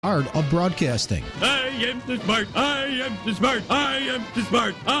art of broadcasting. I am the smart. I am the smart. I am the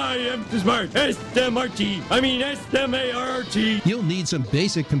smart. I am the smart. S-M-R-T. I mean S-M-A-R-T. You'll need some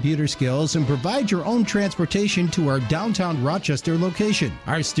basic computer skills and provide your own transportation to our downtown Rochester location.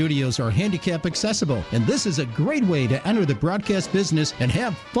 Our studios are handicap accessible, and this is a great way to enter the broadcast business and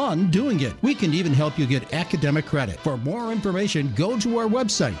have fun doing it. We can even help you get academic credit. For more information, go to our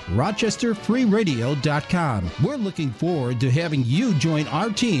website, rochesterfreeradio.com. We're looking forward to having you join our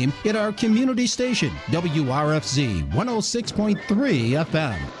team at our community station, WRFZ 106.3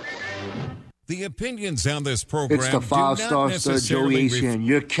 FM. The opinions on this program It's the five-star star Joey Asian.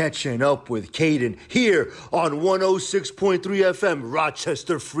 You're catching up with Caden here on 106.3 FM,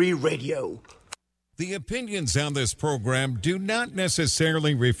 Rochester Free Radio. The opinions on this program do not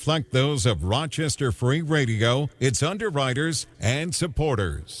necessarily reflect those of Rochester Free Radio, its underwriters, and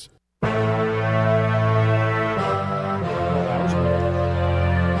supporters.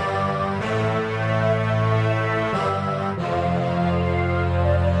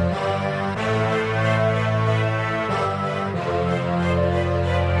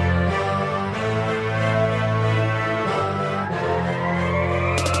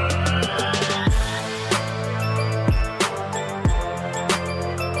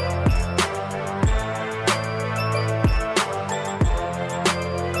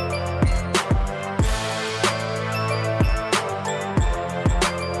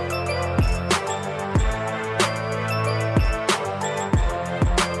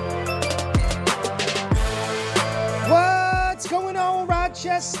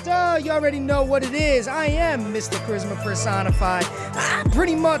 You already know what it is. I am Mr. Charisma Personified. I'm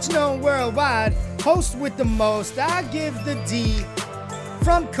pretty much known worldwide. Host with the most. I give the D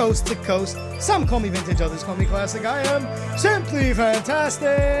from coast to coast. Some call me vintage, others call me classic. I am simply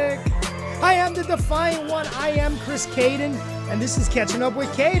fantastic. I am the defiant one. I am Chris Caden, and this is Catching Up with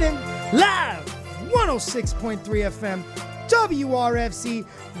Caden. Live, 106.3 FM, WRFC,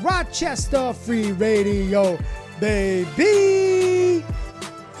 Rochester Free Radio, baby.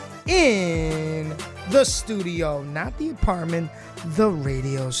 In the studio, not the apartment, the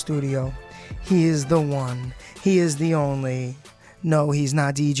radio studio. He is the one. He is the only. No, he's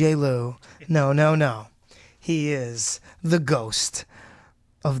not DJ Lou. No. He is the ghost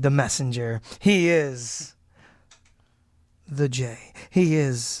of the messenger. He is the J. He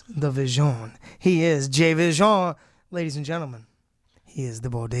is the Vision. He is J Vision. Ladies and gentlemen, he is the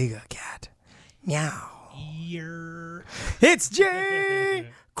Bodega Cat. Meow. It's J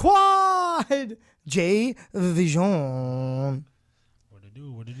Quad J Vision. What it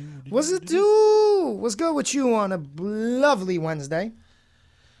do? What's it do? What's good with you on a lovely Wednesday?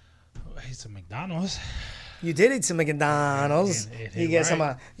 I ate some McDonald's. You did eat some McDonald's. You get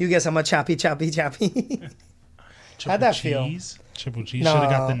some choppy. Triple How'd that feel? Triple cheese. No. Should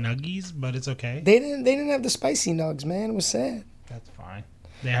have got the nuggies, but it's okay. They didn't have the spicy nugs, man. It was sad. That's fine.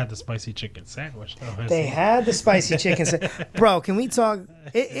 They had the spicy chicken sandwich, though. They had the spicy chicken sandwich. Bro, can we talk?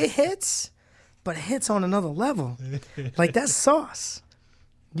 It hits, but it hits on another level. Like, that sauce.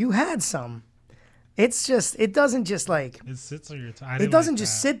 You had some. It's just, it doesn't just like. It sits on your tongue. It doesn't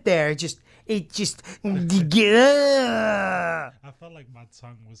just sit there. It just. I felt like my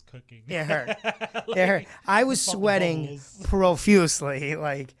tongue was cooking. It hurt. It hurt. I was sweating profusely.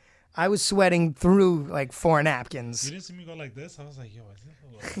 Like, I was sweating through like 4 napkins. You didn't see me go like this? I was like, yo, is this a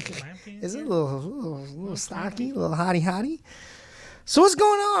little napkin? Is it a little stocky, a little hottie? So what's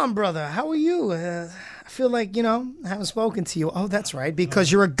going on, brother? How are you? I feel like, I haven't spoken to you. Oh, that's right,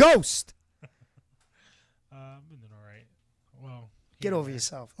 because you're a ghost. I've been doing all right. Well, get over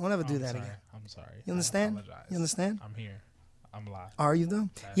yourself. Don't ever do that again. I'm sorry. You understand? I apologize. You understand? I'm here. I'm alive. Are you, though?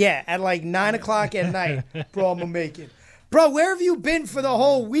 Yeah, at like 9 o'clock at night. Bro, I'm going to make it. Bro, where have you been for the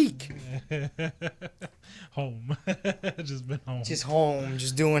whole week? Home. Just been home. Just home.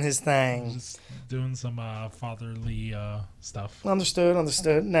 Just doing his thing. Just doing some fatherly stuff.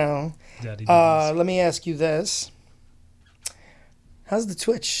 Understood. Now, Daddy let me ask you this. How's the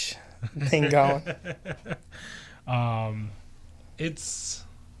Twitch thing going? It's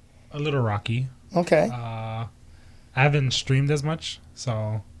a little rocky. Okay. I haven't streamed as much,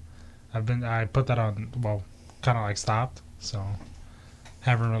 so I put that on, well, kind of like stopped, so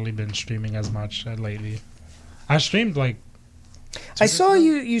haven't really been streaming as much lately. I streamed like I saw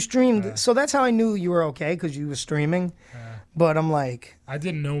you streamed, so that's how I knew you were okay, because you were streaming. But I'm like, I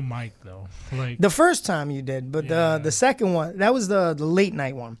didn't know Mike though. Like the first time you did, but the second one, that was the late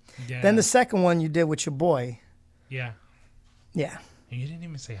night one. Yeah. Then the second one you did with your boy. Yeah. Yeah. And you didn't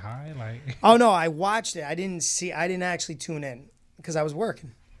even say hi, like. Oh no, I watched it. I didn't actually tune in because I was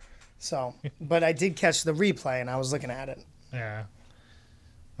working. So, but I did catch the replay and I was looking at it. Yeah.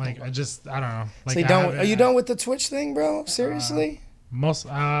 Like I don't know. Like, So are you done with the Twitch thing, bro? Seriously?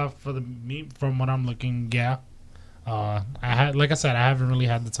 From what I'm looking, yeah. Like I said, I haven't really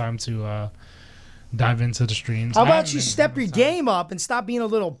had the time to dive into the streams. How about you step your game up and stop being a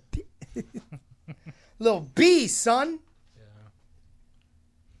little beast, son? Yeah.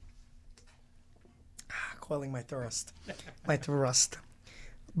 Quelling my thirst.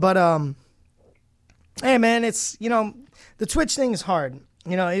 But hey man, it's the Twitch thing is hard.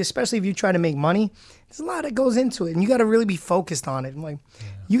 Especially if you try to make money. There's a lot that goes into it, and you got to really be focused on it. Like,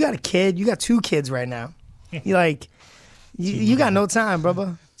 you got a kid, you got 2 kids right now. You got no time,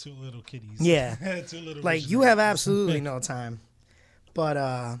 brother. 2 little kitties. Yeah. 2 little like you have absolutely no time. But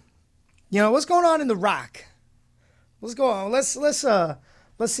what's going on in The Rock? What's going on? Let's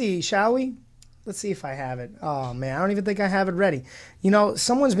see, shall we? Let's see if I have it. Oh man, I don't even think I have it ready.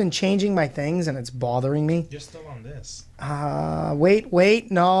 Someone's been changing my things and it's bothering me. You're still on this.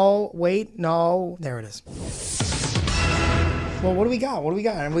 Wait, no. There it is. Well, what do we got?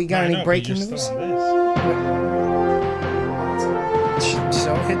 Have we got any breaking news?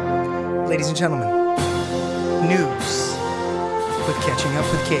 So, ladies and gentlemen, news with Catching Up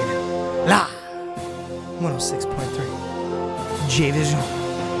with Caden. Live, 106.3. J Vision,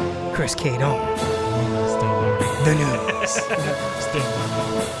 Chris Cadon. The news.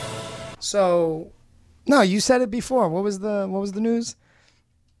 So, no, you said it before. What was the news?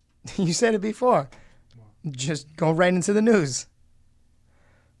 You said it before. Just go right into the news.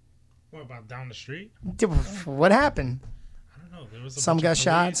 What about down the street? What happened? I don't know. There was some got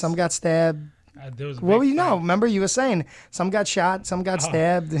shot, some got stabbed. Remember you were saying some got shot, some got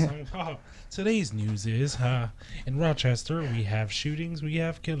stabbed. Today's news is in Rochester we have shootings, we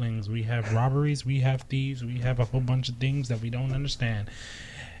have killings, we have robberies, we have thieves, we have a whole bunch of things that we don't understand.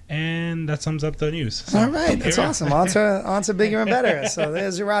 And that sums up the news. So, all right, that's awesome. On to bigger and better. So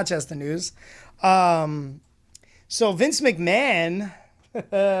there's your Rochester news. So Vince McMahon.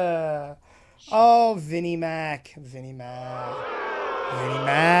 Oh, Vinnie Mac.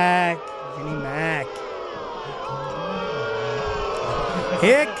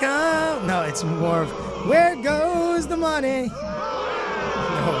 Here comes. No, it's more of where goes the money.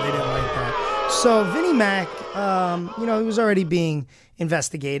 No, they didn't like that. So Vinnie Mac, he was already being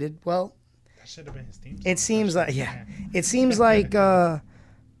investigated. Well, that should have been his team. It seems like It seems like what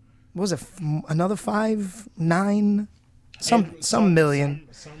was it? Another 5, 9, some million.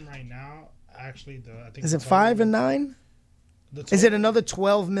 Some right now. Actually, I think is it 5 and 9? Is it another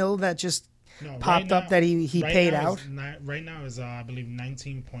 12 mil that just popped up that he paid out? Right now is I believe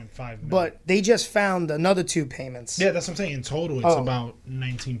 19.5 mil. But they just found another 2 payments. Yeah, that's what I'm saying. In total, it's about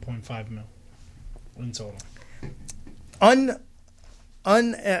 19.5 mil. In total.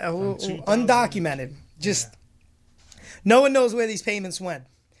 Undocumented. Just no one knows where these payments went.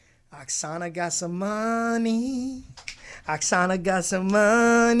 Oksana got some money.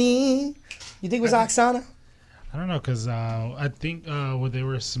 You think it was Oksana? I don't know, because I think what they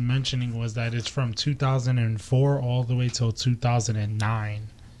were mentioning was that it's from 2004 all the way till 2009.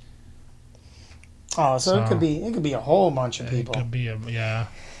 Oh, so it could be a whole bunch of people. It could be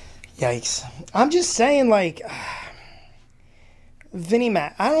Yikes! I'm just saying, like, Vinnie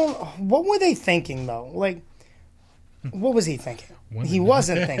Mac. What were they thinking though? Like, what was he thinking? Women. He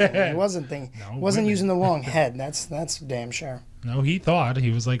wasn't thinking. He wasn't thinking. No, wasn't using the wrong head. That's damn sure. No, he thought he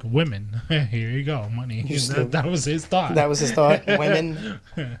was like women. Here you go, money. That was his thought. That was his thought. Women.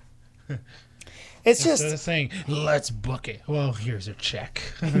 It's just instead of saying let's book it. Well, here's a check.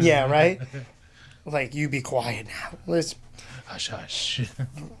 Yeah, right. Like, you be quiet now. Let's. Hush, hush.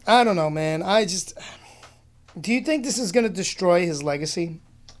 I don't know, man. Do you think this is going to destroy his legacy?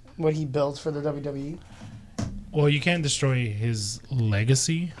 What he built for the WWE? Well, you can't destroy his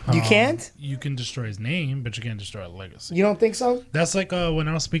legacy. You can't? You can destroy his name, but you can't destroy a legacy. You don't think so? That's like when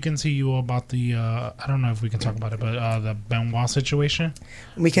I was speaking to you about the, I don't know if we can talk about it, but the Benoit situation.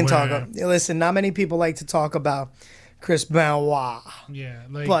 We can talk. Listen, not many people like to talk about Chris Benoit. Yeah.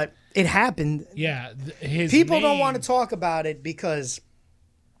 But it happened. Yeah. People don't want to talk about it because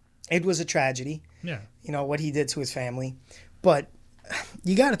it was a tragedy. Yeah. What he did to his family. But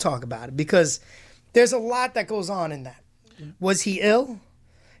you got to talk about it because there's a lot that goes on in that. Was he ill?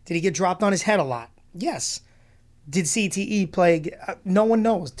 Did he get dropped on his head a lot? Yes. Did CTE play? No one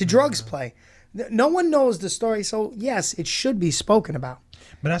knows. Did drugs play? No one knows the story. So, yes, it should be spoken about.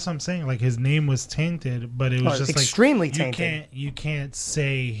 But that's what I'm saying. Like, his name was tainted, but it was just extremely tainted. You can't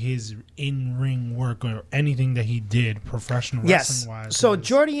say his in-ring work or anything that he did professional wrestling-wise. So,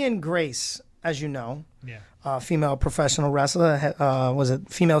 Jordan Grace, as you know, female professional wrestler. Was it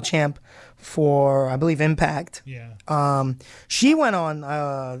female champ for, I believe, Impact. Yeah. She went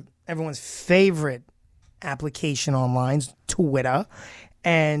on everyone's favorite application online, Twitter,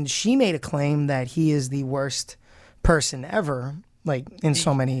 and she made a claim that he is the worst person ever, like in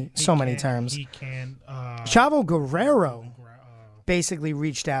so many terms. He can. Chavo Guerrero basically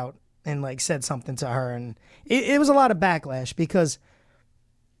reached out and like said something to her, and it was a lot of backlash because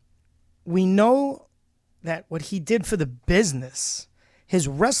we know that what he did for the business, his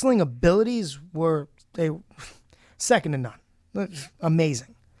wrestling abilities were second to none,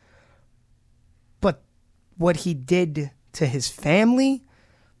 amazing. But what he did to his family,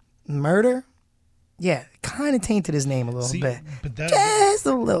 murder, yeah, kind of tainted his name a little bit. But just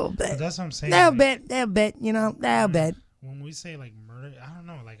a little bit. But that's what I'm saying. Little bit, you know, little bit. When we say like murder, I don't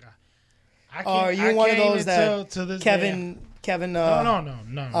know, like I are you one of those that Kevin?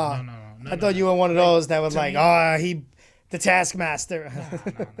 No. I thought you were one of those that was like, the Taskmaster.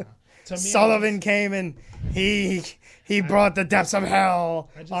 No. Sullivan came and he brought the depths of hell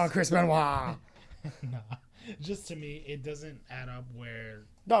on Chris Benoit. No, just to me, it doesn't add up. Where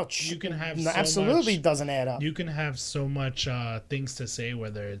you can have absolutely doesn't add up. You can have so much things to say,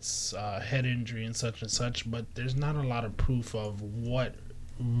 whether it's head injury and such, but there's not a lot of proof of what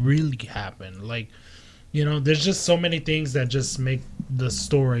really happened. Like, you know, there's just so many things that just make the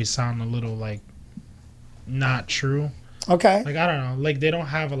story sound a little like not true. Okay. Like, I don't know. Like, they don't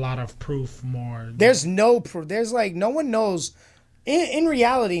have a lot of proof more. There's no proof. There's like, no one knows. In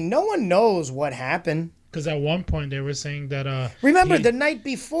reality, no one knows what happened. Because at one point they were saying that... Remember, the night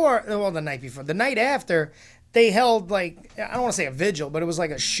after, they held like, I don't want to say a vigil, but it was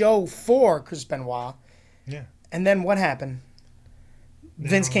like a show for Chris Benoit. Yeah. And then what happened?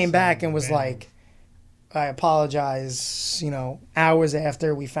 Vince came back and was like, I apologize, you know, hours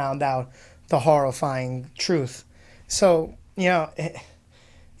after we found out the horrifying truth. So, you know,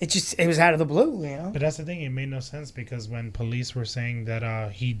 it was out of the blue, you know. But that's the thing. It made no sense because when police were saying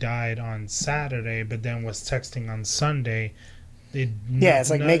that he died on Saturday, but then was texting on Sunday, it's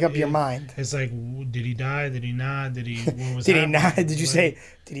like make up your mind. It's like, did he die? Did he not? Did he? What was did happening? He not? Did you say?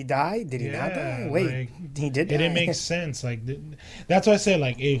 Did he die? Did he not die? Wait, like, he did die. It didn't make sense. Like that's why I say,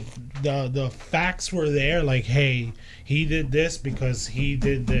 like, if the facts were there, like, hey, he did this because he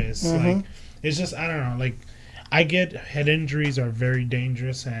did this. Mm-hmm. Like, it's just, I don't know. Like, I get head injuries are very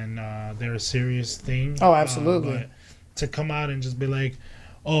dangerous and they're a serious thing. Oh, absolutely. But to come out and just be like,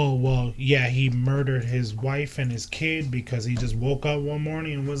 oh, well, yeah, he murdered his wife and his kid because he just woke up one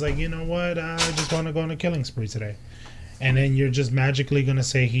morning and was like, you know what, I just want to go on a killing spree today. And then you're just magically going to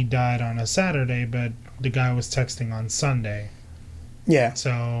say he died on a Saturday, but the guy was texting on Sunday. Yeah.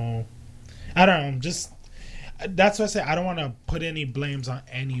 So, I don't know, just... That's what I say. I don't want to put any blames on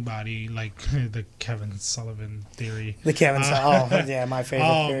anybody, like the Kevin Sullivan theory. The Kevin Sullivan, yeah, my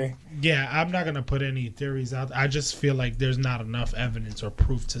favorite theory. Yeah, I'm not going to put any theories out. I just feel like there's not enough evidence or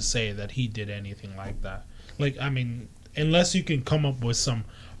proof to say that he did anything like that. Like, I mean, unless you can come up with some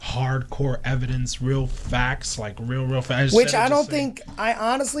hardcore evidence, real facts, like real facts. Which I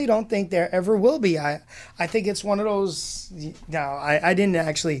honestly don't think there ever will be. I think it's one of those, I didn't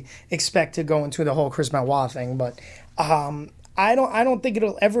actually expect to go into the whole Chris Benoit thing, but I don't think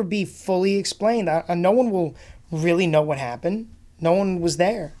it'll ever be fully explained. No one will really know what happened. No one was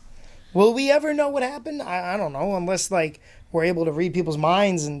there. Will we ever know what happened? I don't know, unless like we're able to read people's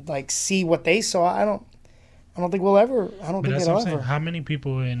minds and like see what they saw. I don't think we'll ever. I don't think it'll ever. How many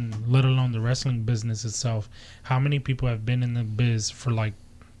people let alone the wrestling business itself, how many people have been in the biz for like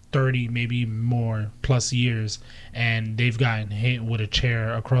 30, maybe more plus years, and they've gotten hit with a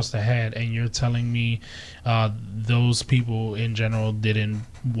chair across the head, and you're telling me those people in general didn't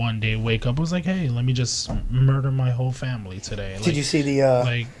one day wake up and was like, hey, let me just murder my whole family today. Did you see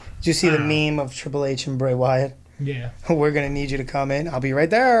the the meme of Triple H and Bray Wyatt? Yeah. We're going to need you to come in. I'll be right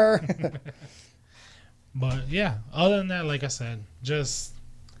there. But yeah, other than that, like I said, just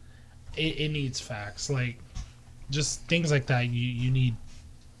it needs facts. Like, just things like that, you need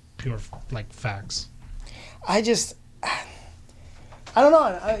pure like facts. I don't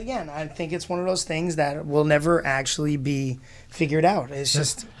know. Again, I think it's one of those things that will never actually be figured out.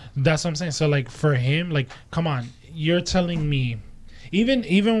 That's what I'm saying. So like for him, like, come on, you're telling me.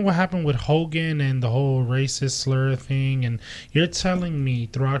 Even what happened with Hogan and the whole racist slur thing, and you're telling me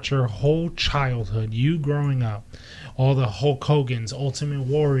throughout your whole childhood, you growing up, all the Hulk Hogan's, Ultimate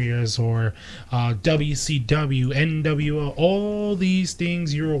Warriors, or WCW, NWO, all these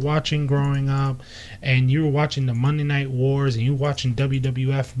things you were watching growing up, and you were watching the Monday Night Wars, and you were watching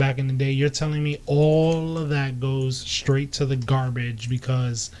WWF back in the day, you're telling me all of that goes straight to the garbage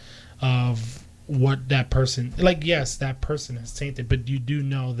because of what that person, like, yes, that person is tainted, but you do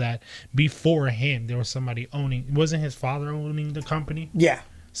know that before him there was somebody owning. Wasn't his father owning the company? Yeah.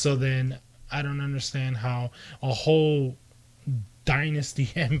 So then I don't understand how a whole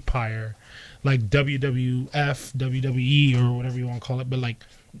dynasty empire like WWF, WWE, or whatever you want to call it, but like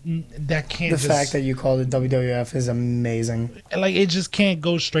that can't. The fact that you called it WWF is amazing. Like, it just can't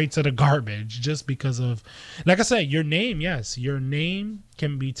go straight to the garbage just because of, like I said, your name. Yes, your name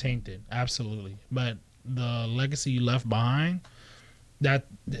can be tainted, absolutely, but the legacy you left behind, that,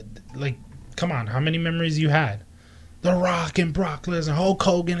 like, come on, how many memories you had? The Rock and Brock Lesnar, Hulk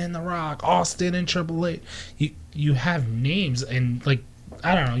Hogan and The Rock, Austin and Triple H. You have names, and, like,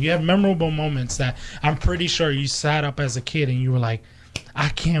 I don't know, you have memorable moments that I'm pretty sure you sat up as a kid and you were like, I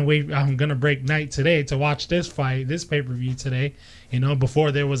can't wait, I'm going to break night today to watch this fight, this pay-per-view today, you know,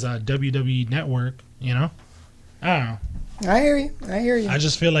 before there was a WWE network, you know? I don't know. I hear you. I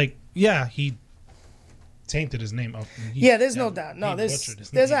just feel like, yeah, he tainted his name up. There's no doubt. No,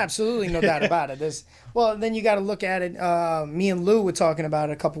 there's absolutely no doubt about it. Well, then you got to look at it. Me and Lou were talking about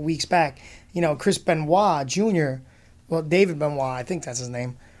it a couple weeks back. You know, Chris Benoit Jr., well, David Benoit, I think that's his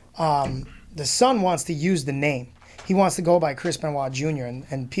name. The son wants to use the name. He wants to go by Chris Benoit Jr.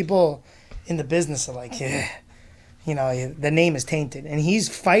 And people in the business are like, yeah, you know, the name is tainted. And he's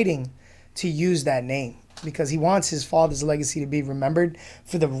fighting to use that name because he wants his father's legacy to be remembered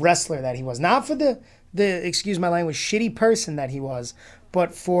for the wrestler that he was. Not for the excuse my language, shitty person that he was,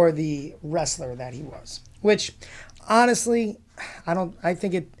 but for the wrestler that he was. Which, honestly, I don't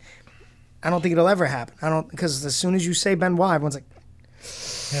think it'll ever happen. Because as soon as you say Benoit, everyone's like,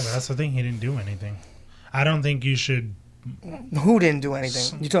 yeah, but that's the thing. He didn't do anything. I don't think you should. Who didn't do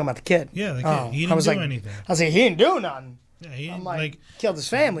anything? You're talking about the kid. Yeah, the kid. He didn't do anything. I was like, he didn't do nothing. Yeah, I'm like, killed his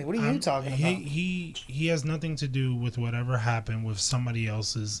family. What are you talking about? He has nothing to do with whatever happened with somebody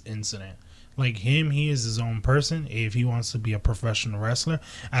else's incident. Like him, he is his own person. If he wants to be a professional wrestler,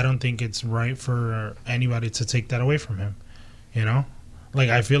 I don't think it's right for anybody to take that away from him. You know? Like,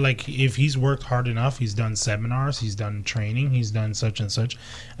 I feel like if he's worked hard enough, he's done seminars, he's done training, he's done such and such,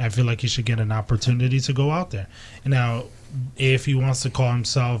 I feel like he should get an opportunity to go out there. Now, if he wants to call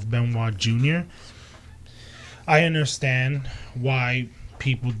himself Benoit Jr., I understand why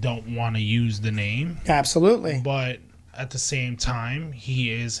people don't want to use the name. Absolutely. But at the same time, he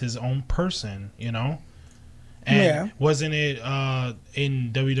is his own person, you know? And wasn't it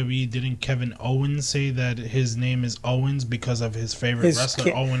in WWE, didn't Kevin Owens say that his name is Owens because of his favorite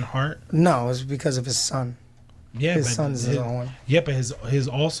wrestler, Owen Hart? No, it's because of his son. Yeah, his son's Owen. Yeah, but his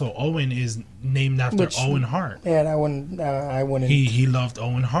also Owen is named after Owen Hart. Yeah, I wouldn't. He loved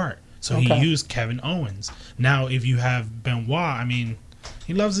Owen Hart, so he used Kevin Owens. Now, if you have Benoit, I mean,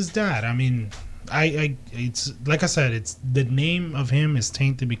 he loves his dad. I mean, it's like I said, it's the name of him is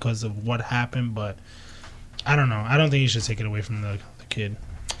tainted because of what happened, but I don't know. I don't think you should take it away from the kid.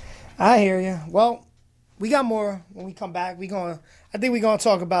 I hear you. Well, we got more when we come back. I think we're gonna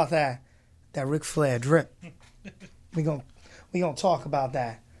talk about that Ric Flair drip. we gonna talk about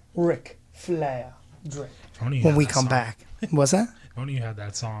that Ric Flair drip when we come back. What's that? Only you had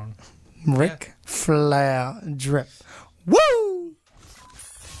that song. Ric Flair drip. Woo!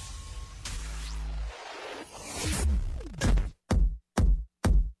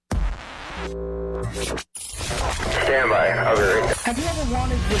 Stand by. I'll be right there. Have you ever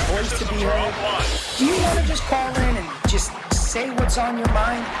wanted your voice to be heard? Do you want to just call in and just say what's on your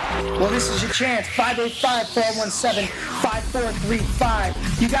mind? Well, this is your chance.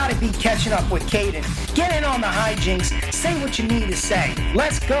 585-417-5435. You got to be catching up with Caden. Get in on the hijinks. Say what you need to say.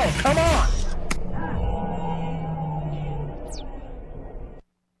 Let's go. Come on.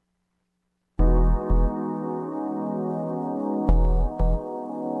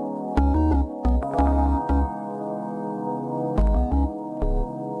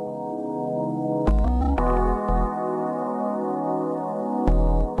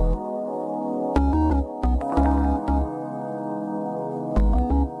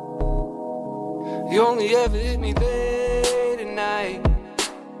 You only ever hit me late at night.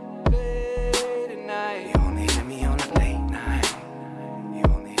 Late at night. You only hit me on a late night. You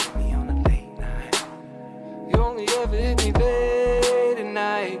only hit me on a late night. You only ever hit me late at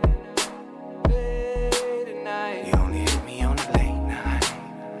night. Late at night. You only hit me on a late night.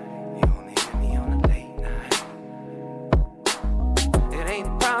 You only hit me on a late night. It ain't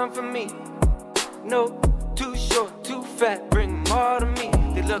a problem for me. No, too short, too fat, bring them all to me.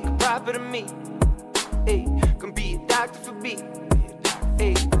 They look proper to me. Hey, can be a doctor for me.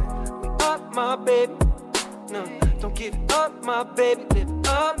 Hey, we up my baby. No, don't give it up my baby. Live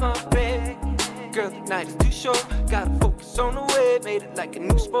up my baby. Girl, the night is too short. Gotta focus on the way, made it like a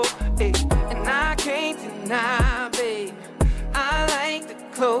new sport. Ay. And I can't deny, babe, I like the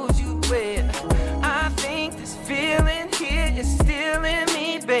clothes you wear. I think this feeling here is still in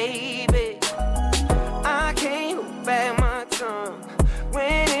me, baby. I can't hold back my tongue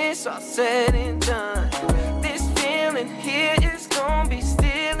when it's all said and done. This feeling here is gonna be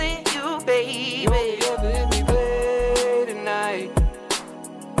still in you, baby. You only ever hit me late at night.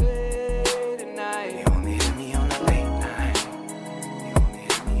 Late at night. You only hit me on a late night. You only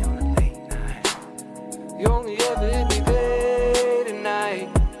hit me on a late night. You only ever hit me late at night.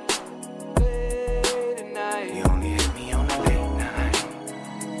 Late at night. You only hit me on a late night.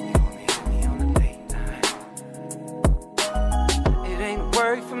 You only hit me on a late night. It ain't a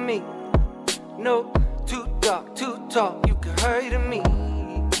worry for me. No, too dark, too tall. You can hurry to me.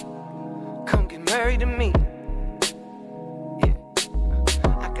 Come get married to me. Yeah,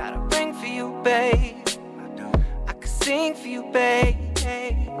 I got a ring for you, babe. I could sing for you, babe.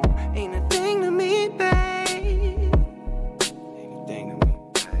 Ain't a thing to me, babe. Ain't a thing to me.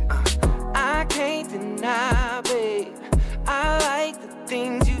 I can't deny, babe, I like the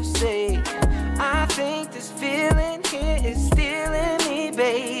things you say. I think this feeling here is still in me,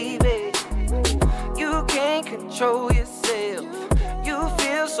 baby. You can't control yourself. You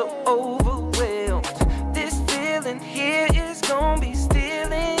feel so overwhelmed. This feeling here is gonna be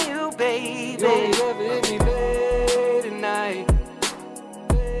still in you, baby. You only ever hit me late at night.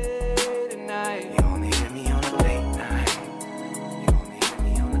 Late at night. You only hit me on a late night. You only hit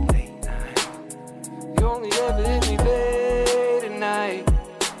me on a late night. You only ever hit me late at night.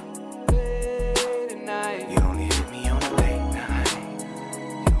 Late at night. You only hit me on a late night.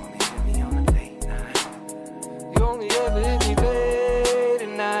 You only hit me on a late night. You only ever hit me late at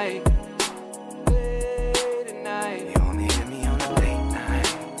night. Late at night. You only hit me on a late night.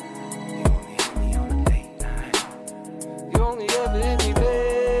 You only hit me on a late night. You only ever hit me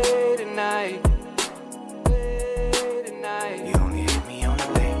late at night. Late at night. You only hit me on a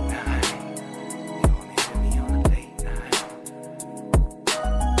late night. You only hit me on a late night.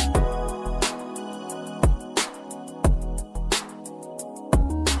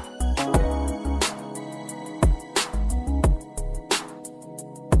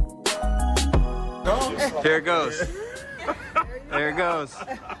 Here it goes. There it goes.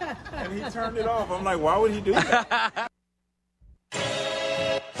 And he turned it off. I'm like, why would he do that?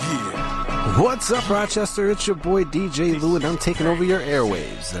 What's up, Rochester? It's your boy DJ Lou, and I'm taking over your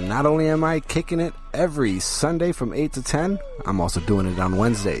airwaves. And not only am I kicking it every Sunday from 8 to 10, I'm also doing it on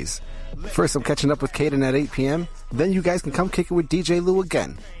Wednesdays. First, I'm catching up with Kaden at 8 p.m. Then you guys can come kick it with DJ Lou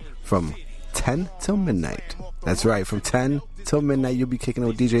again from 10 till midnight. That's right, from 10 till midnight, you'll be kicking it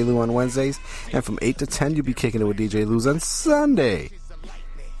with DJ Lou on Wednesdays. And from 8 to 10, you'll be kicking it with DJ Lou's on Sunday.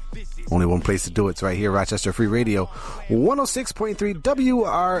 Only one place to do it. It's right here, Rochester Free Radio, 106.3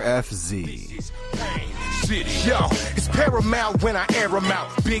 WRFZ. City, yo, it's paramount when I air them out.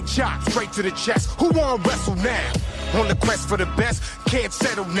 Big shot, straight to the chest. Who wanna wrestle now? On the quest for the best, can't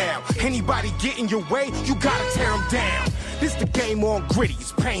settle now. Anybody get in your way, you gotta tear them down. This the game on gritty,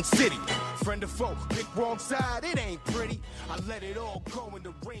 it's Pain City. Friend or foe, pick wrong side, it ain't pretty. I let it all go in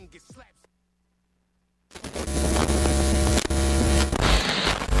the ring, get slapped.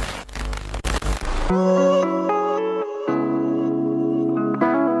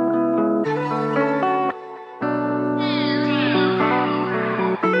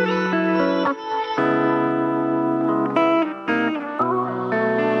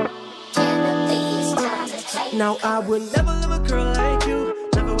 Now I would never love a girl like you.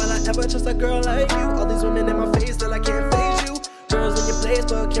 Never will I ever trust a girl like you. All these women in my face that I can't face you. Girls in your place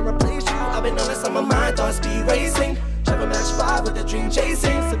but can't replace you. I've been honest on my mind, thoughts be racing. Never match 5 with the dream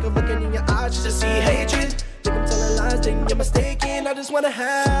chasing. Sick of looking in your eyes just to see hatred. Think I'm telling lies, then you're mistaken. I just wanna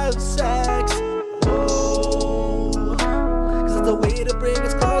have sex. Oh, cause it's the way to bring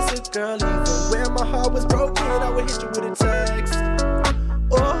us closer, girl. Even when my heart was broken, I would hit you with a text.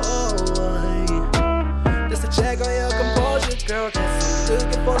 Oh, check on your composure, girl, cause I'm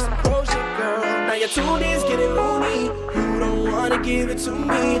looking for some closure, girl. Now your tune is getting loony. You don't wanna give it to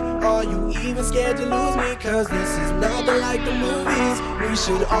me. Are you even scared to lose me? Cause this is nothing like the movies. We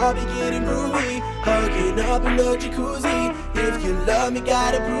should all be getting groovy, hugging up in the jacuzzi. If you love me,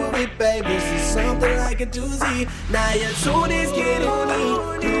 gotta prove it, babe. This is something like a doozy. Now your tune is getting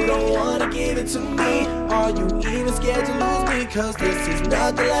loony. You don't wanna give it to me. Are you even scared to lose me? Cause this is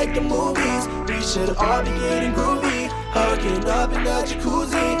nothing like the movies. We should all be getting groovy, hugging up in the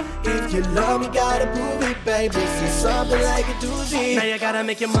jacuzzi. If you love me, gotta prove it, babe. This is something like a doozy. Now you gotta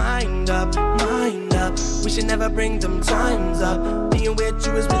make your mind up, mind up. We should never bring them times up. Being with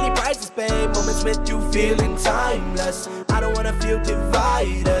you is really priceless, babe. Moments moments with you feeling timeless. I don't wanna feel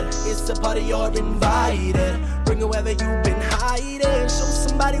divided. It's a party, you're invited. Bring whoever you've been hiding. Show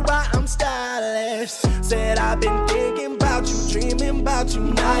somebody why I'm stylish. Said I've been thinking about you, dreaming about you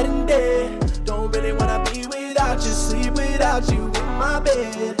night and day. Don't really wanna be without you, sleep without you in my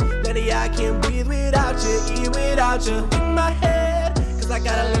bed. Daddy, I can't breathe without you, eat without you in my head. Cause I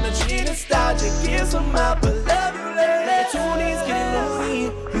gotta learn to treat nostalgia, give some out, but love you later. Tony's getting lonely,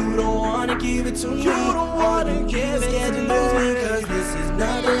 you don't wanna give it to me. You don't wanna get scared to lose me. Cause this is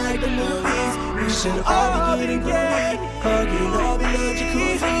nothing like the movies. We should all be getting groovy, hugging all below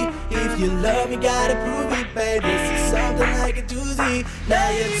jacuzzi. If you love me, gotta prove it, babe. This is something like a doozy. Now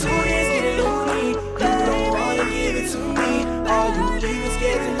your Tony's getting lonely, you don't wanna give it to me. All you even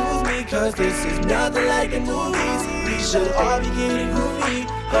scared to lose me. Cause this is nothing like the movies. We should all be getting groovy,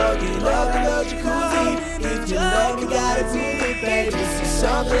 hugging up in the jacuzzi. If you love me, gotta prove it, babe. This is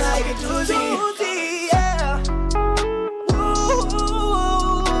something like a doozy, yeah.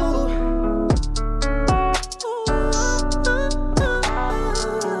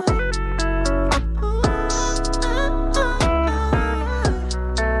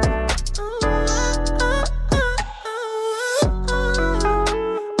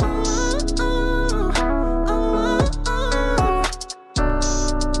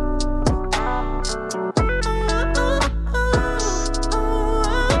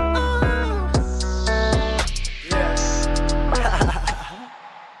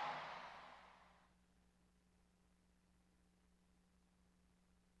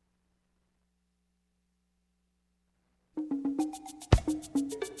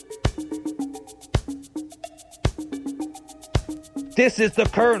 This is the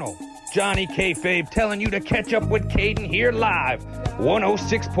Colonel, Johnny Kayfabe, telling you to catch up with Caden here live,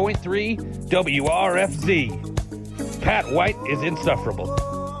 106.3 WRFZ. Pat White is insufferable.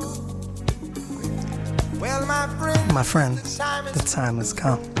 Well, my friend, the time has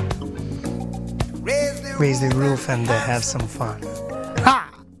come. Raise the roof and have some fun. Ha!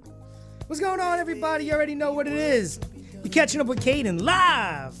 What's going on, everybody? You already know what it is. You're catching up with Caden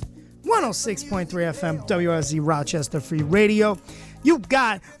live, 106.3 FM, WRZ Rochester Free Radio. You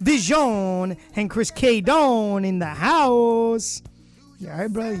got Vision and Chris Cadone in the house. Yeah, all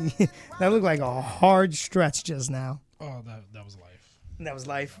right, bro? That looked like a hard stretch just now. Oh, that was life. That was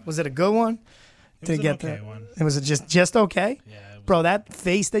life. Was it a good one? It was an okay one. It was just okay? Yeah. Bro, that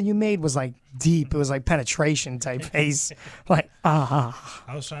face that you made was like deep. It was like penetration type face. Like, I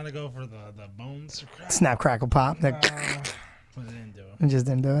was trying to go for the bones. Snap, crackle, pop. But it didn't do it. It just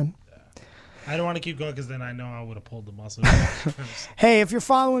didn't do it. I don't want to keep going because then I know I would have pulled the muscle. Hey, if you're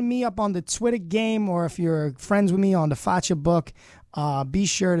following me up on the Twitter game or if you're friends with me on the Facha book, be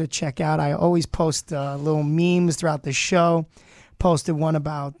sure to check out. I always post little memes throughout the show. Posted one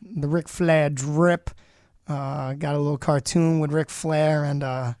about the Ric Flair drip. Got a little cartoon with Ric Flair and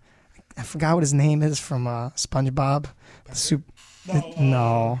I forgot what his name is from SpongeBob.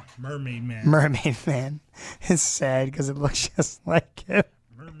 No. Mermaid Man. Mermaid Man. It's sad because it looks just like him.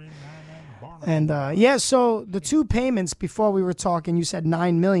 And so the two payments before we were talking, you said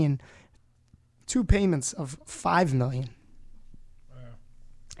 $9 million. Two payments of $5 million.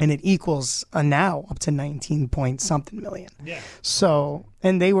 And it equals now up to 19-point-something million. Yeah. So,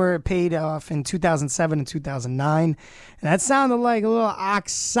 and they were paid off in 2007 and 2009. And that sounded like a little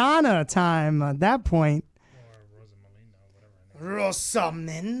Oksana time at that point. Or Rosa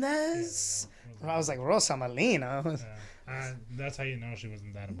Mendez? I was like, Rosa Molina. That's how you know she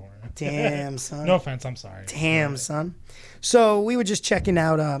wasn't that important. Damn, son. No offense, I'm sorry. Damn, son. So we were just checking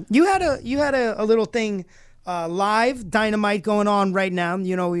out. You had a little thing live, Dynamite going on right now.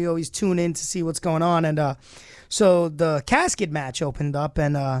 You know, we always tune in to see what's going on, and so the casket match opened up,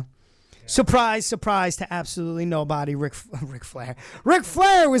 and surprise to absolutely nobody. Ric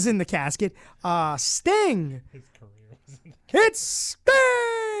Flair was in the casket. Sting. His career was in the casket. It's Sting.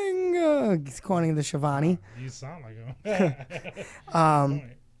 According to Shivani. You sound like him.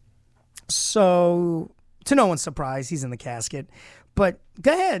 So, to no one's surprise, he's in the casket. But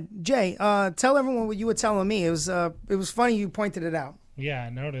go ahead, Jay. Tell everyone what you were telling me. It was funny you pointed it out. Yeah, I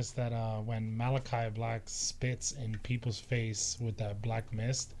noticed that when Malachi Black spits in people's face with that black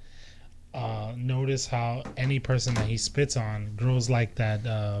mist, notice how any person that he spits on grows like that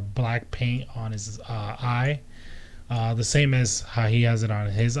black paint on his eye. The same as how he has it on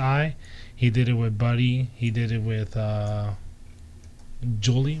his eye. He did it with Buddy. He did it with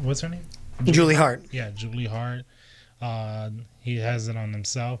Julie. What's her name? Julie Hart. Yeah, Julie Hart. He has it on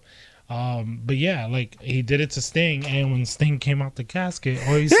himself. But yeah, like he did it to Sting, and when Sting came out the casket,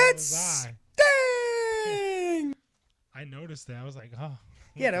 he saw his eye. Sting! I noticed that. I was like, oh.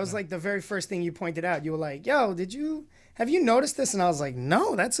 Yeah, that was like the very first thing you pointed out. You were like, "Yo, have you noticed this?" And I was like,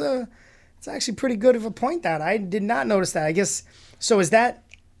 "No, it's actually pretty good of a point that I did not notice that." I guess so. Is that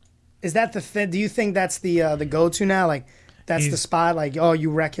the thing? Do you think that's the go-to now? Like that's the spot? Like, oh,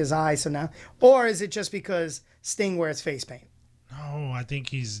 you wreck his eye, so now, or is it just because Sting wears face paint? No, I think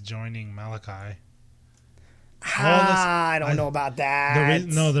he's joining Malachi. I don't know about that.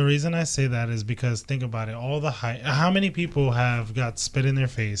 The reason I say that is because think about it. All the hype. How many people have got spit in their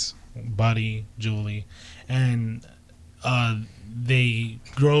face? Buddy, Julie, and they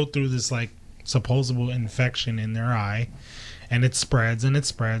grow through this like supposable infection in their eye, and it spreads and it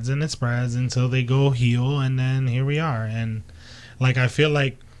spreads and it spreads until they go heel, and then here we are. And like I feel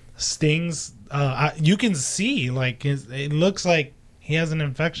like Sting's, you can see like it looks like he has an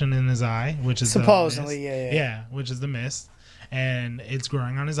infection in his eye, which is supposedly, yeah, which is the mist, and it's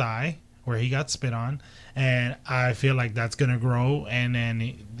growing on his eye where he got spit on, and I feel like that's gonna grow, and then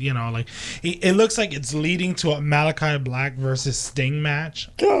like it looks like it's leading to a Malachi Black versus Sting match,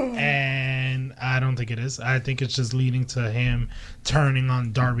 and I don't think it is. I think it's just leading to him turning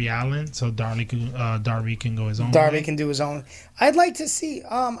on Darby Allin, so Darby can go his own. Darby can do his own. I'd like to see.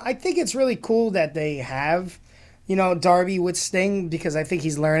 I think it's really cool that they have. Darby with Sting, because I think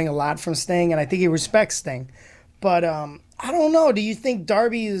he's learning a lot from Sting, and I think he respects Sting. But I don't know. Do you think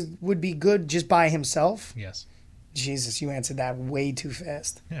Darby would be good just by himself? Yes. Jesus, you answered that way too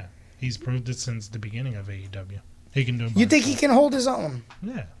fast. Yeah. He's proved it since the beginning of AEW. He can do it. You think he can hold his own?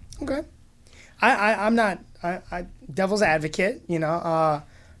 Yeah. Okay. I'm not devil's advocate, I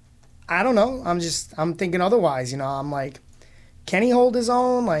don't know. I'm thinking otherwise, I'm like, can he hold his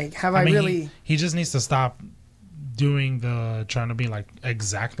own? Like, he just needs to stop doing trying to be like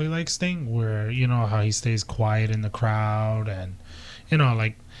exactly like Sting, where how he stays quiet in the crowd, and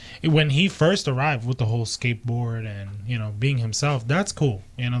like when he first arrived with the whole skateboard and being himself, that's cool,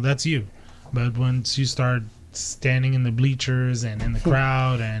 that's you. But once you start standing in the bleachers and in the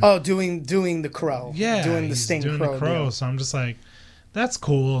crowd and doing the crow, doing the Sting crow, so I'm just like, that's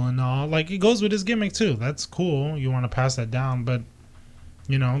cool and all, like it goes with his gimmick too, that's cool, you want to pass that down, but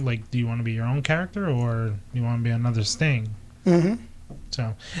like, do you want to be your own character or you want to be another Sting? Mm-hmm.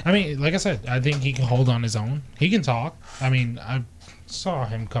 So, I mean, like I said, I think he can hold on his own. He can talk. I mean, I saw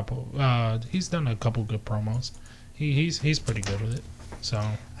him he's done a couple good promos. He's pretty good with it. So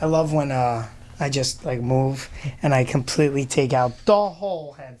I love when I just like move and I completely take out the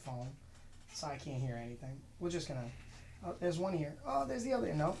whole headphone, so I can't hear anything. We're just gonna. Oh, there's one here. Oh, there's the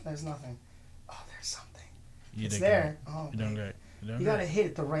other. No, there's nothing. Oh, there's something. It's there. Great. Oh, you're doing great. You gotta hit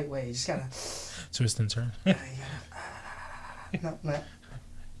it the right way. You just gotta twist and turn. No.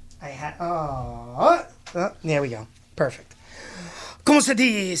 There we go. Perfect. ¿Cómo se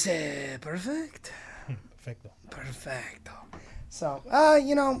dice? Perfect. Perfecto. So,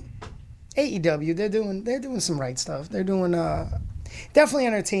 AEW, they're doing some right stuff. They're doing definitely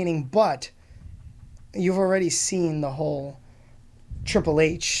entertaining, but you've already seen the whole Triple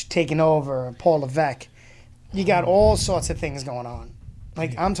H taking over, Paul Levesque. You got all sorts of things going on.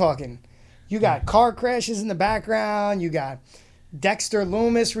 Like, I'm talking, you got car crashes in the background. You got Dexter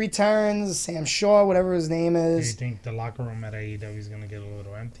Lumis returns, Sam Shaw, whatever his name is. Do you think the locker room at AEW is going to get a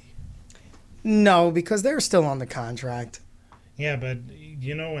little empty? No, because they're still on the contract. Yeah, but,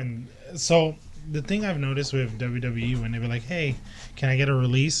 and so the thing I've noticed with WWE, when they were like, hey, can I get a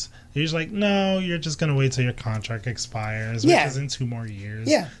release? They're just like, no, you're just going to wait till your contract expires, which is in 2 more years.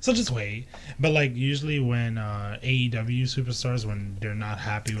 Yeah. So just wait. But, like, usually when AEW superstars, when they're not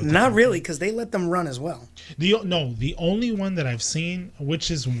happy with Not really, because they let them run as well. The only one that I've seen, which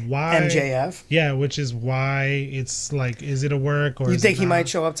is why... MJF? Yeah, which is why it's like, is it a work or You think he might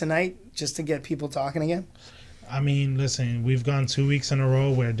show up tonight just to get people talking again? I mean, listen, we've gone 2 weeks in a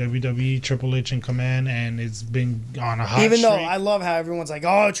row where WWE, Triple H in command, and it's been on a hot Even though streak. I love how everyone's like,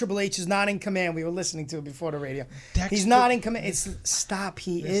 oh, Triple H is not in command. We were listening to it before the radio. He's not in command.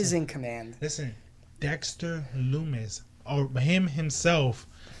 He is in command. Listen, Dexter Lumis, or him himself,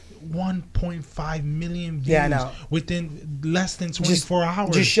 1.5 million views within less than 24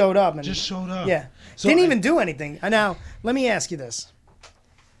 hours. Just showed up. Yeah. So didn't even do anything. Now, let me ask you this.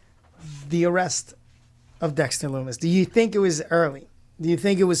 The arrest of Dexter Lumis. Do you think it was early? Do you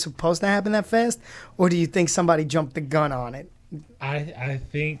think it was supposed to happen that fast? Or do you think somebody jumped the gun on it? I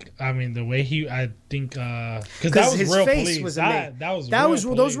think, the way because that was his real face police. Was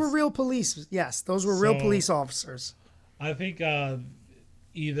Those were real police. Yes, those were real police officers. I think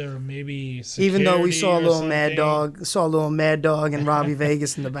either maybe even though we saw a little Mad Dog and Robbie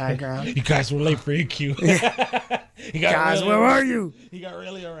Vegas in the background. You guys were late for your cue. Guys, where were you? He got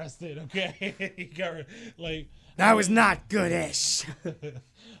really arrested. Okay, he got That was not good-ish.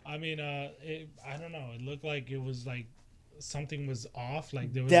 I mean, I don't know. It looked like it was like something was off.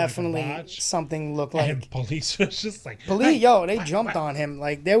 Like there was Definitely like a botch. something looked like. And police was just like. They jumped on him.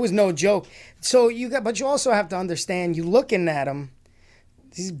 Like there was no joke. So but you also have to understand. You looking at him,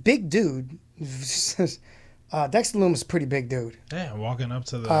 he's a big dude. Dexter Lumis is a pretty big dude. Yeah, walking up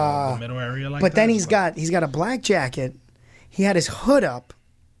to the middle area like that. But then he's got a black jacket. He had his hood up,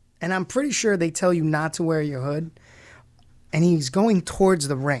 and I'm pretty sure they tell you not to wear your hood. And he's going towards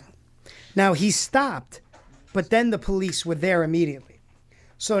the ring. Now he stopped, but then the police were there immediately.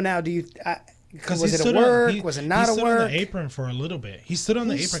 So now, do you? Was it a work? Was it not a work? He stood on the apron for a little bit. He stood on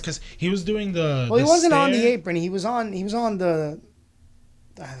the apron because he was doing the. Well, he wasn't on the apron. He was on the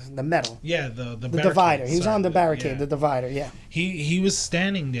metal. Yeah, the divider. He was on the barricade, the divider. Yeah. He was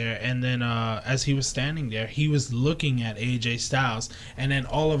standing there, and then as he was standing there, he was looking at AJ Styles, and then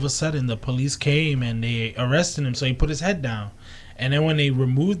all of a sudden the police came and they arrested him. So he put his head down, and then when they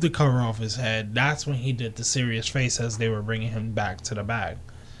removed the cover off his head, that's when he did the serious face as they were bringing him back to the bag.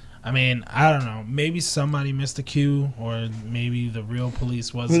 I mean, I don't know. Maybe somebody missed a cue, or maybe the real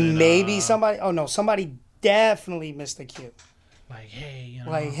police wasn't. Maybe somebody. Oh no, somebody definitely missed the cue. Like, hey, you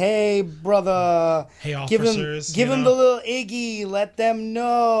know. Like, hey, brother. Hey, officers. Give him the little Iggy. Let them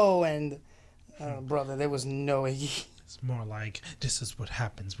know. And, brother, there was no Iggy. It's more like, this is what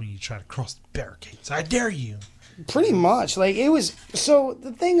happens when you try to cross the barricades. I dare you. Pretty much. Like, it was. So,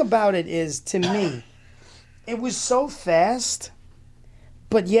 the thing about it is, to me, it was so fast,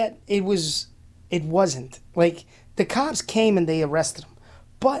 but yet it wasn't. Like, the cops came and they arrested him.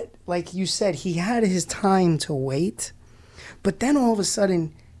 But, like you said, he had his time to wait. But then all of a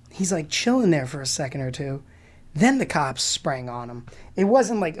sudden, he's like chilling there for a second or two. Then the cops sprang on him. It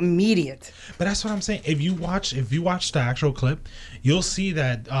wasn't like immediate. But that's what I'm saying. If you watch the actual clip, you'll see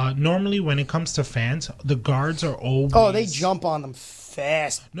that normally when it comes to fans, the guards are always. Oh, they jump on them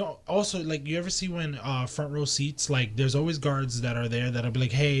fast. No, also, like, you ever see when front row seats, like, there's always guards that are there that'll be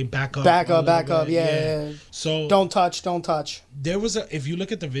like, hey, back up. Back up, yeah. So don't touch. There was if you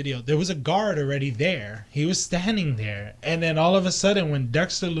look at the video, there was a guard already there. He was standing there. And then all of a sudden, when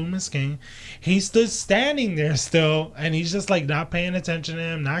Dexter Lumis came, he stood standing there still. And he's just, like, not paying attention to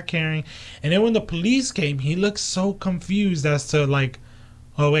him, not caring. And then when the police came, he looked so confused as to, like,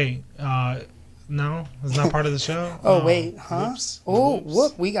 oh, wait, no, it's not part of the show. Wait, huh? Whoops.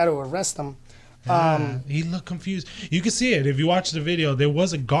 Whoop! We got to arrest him. He looked confused. You can see it if you watch the video. There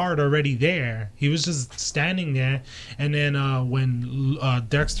was a guard already there. He was just standing there, and then when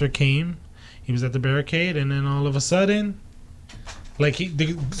Dexter came, he was at the barricade, and then all of a sudden, like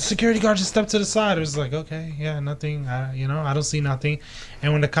the security guard just stepped to the side. It was like, okay, yeah, nothing. I don't see nothing.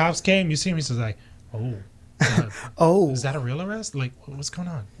 And when the cops came, you see him. He's just like, oh. Is that a real arrest? Like, what's going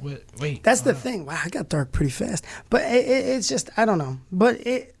on? Wait. That's the thing. Wow, I got dark pretty fast. But it's just, I don't know. But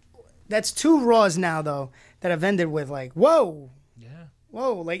that's 2 Raws now, though, that have ended with, like, whoa. Yeah.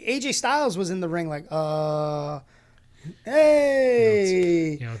 Whoa. Like, AJ Styles was in the ring, like,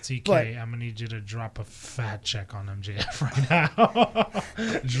 hey. Yo, TK, I'm going to need you to drop a fat check on MJF right now.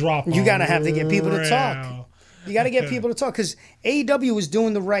 You got to have to get people to talk. You got to get people to talk, because AEW was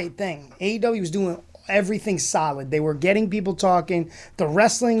doing the right thing. AEW was doing everything solid. They were getting people talking. The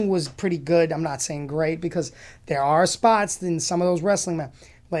wrestling was pretty good. I'm not saying great, because there are spots in some of those wrestling matches.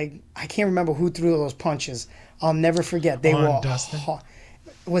 Like, I can't remember who threw those punches. I'll never forget. They were Dustin.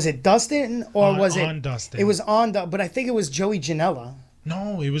 Was it Dustin or was it on Dustin? It was on but I think it was Joey Janela.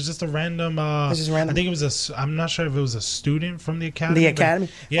 No, it was just a random. It was just random. I think it was I'm not sure if it was a student from the academy. The academy.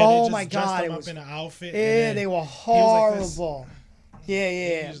 Yeah. Oh they just my God! Dressed him up in an outfit. Yeah, they were horrible.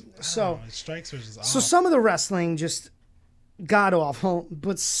 Yeah. So strikes was just off. So some of the wrestling just got awful,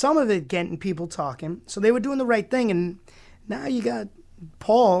 but some of it getting people talking. So they were doing the right thing, and now you got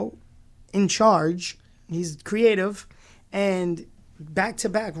Paul in charge. He's creative, and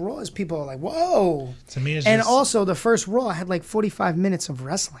back-to-back Raws, people are like, whoa. To me, it's and just... also, the first Raw had like 45 minutes of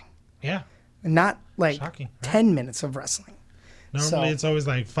wrestling. Yeah. Not like shocking, right? 10 minutes of wrestling. Normally, it's always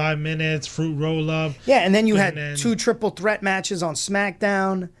like 5 minutes, fruit roll-up. Yeah, and then you had 2 triple threat matches on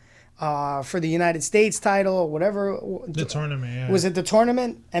SmackDown for the United States title or whatever. The tournament, yeah. Was it the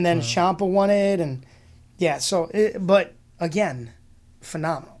tournament? And then Ciampa won it. And yeah, but again,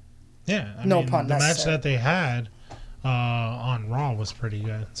 phenomenal. Yeah. I no mean, pun the necessary. match that they had on Raw was pretty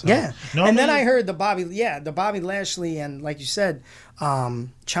good. So, yeah. normally, and then I heard the Bobby Lashley and, like you said,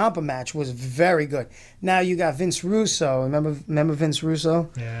 Ciampa match was very good. Now you got Vince Russo. Remember Vince Russo?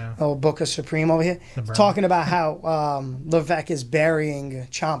 Yeah. Oh, Booker Supreme over here. Talking about how Levesque is burying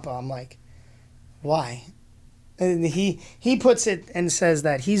Ciampa. I'm like, why? And he puts it and says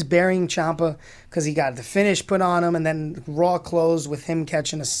that he's burying Ciampa because he got the finish put on him, and then Raw closed with him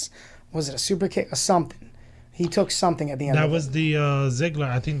catching was it a super kick or something? He took something at the end. That was the Ziggler.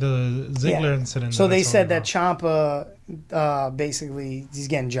 I think the Ziggler incident. So they said that Ciampa basically he's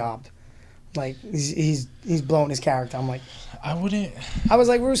getting jobbed, like he's blowing his character. I'm like, I was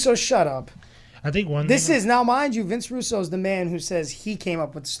like, Russo, shut up. I think This is now, mind you, Vince Russo is the man who says he came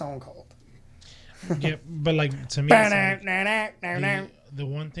up with Stone Cold. Yeah, but like to me, the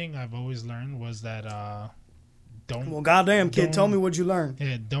one thing I've always learned was that Well, goddamn kid, tell me what you learned.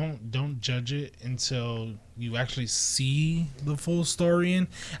 Yeah, don't judge it until you actually see the full story. And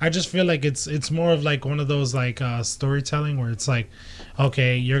I just feel like it's more of like one of those like storytelling where it's like,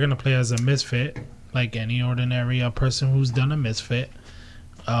 okay, you're gonna play as a misfit, like any ordinary person who's done a misfit.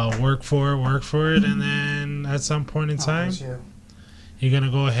 Work for it, and then at some point in time, you're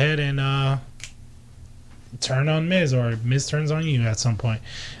gonna go ahead and turn on Miz, or Miz turns on you at some point.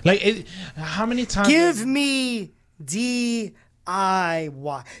 Like, how many times? Give me DIY.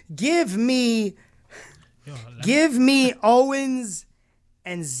 Give me Owens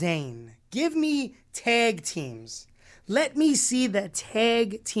and Zayn. Give me tag teams. Let me see the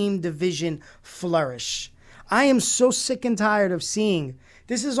tag team division flourish. I am so sick and tired of seeing.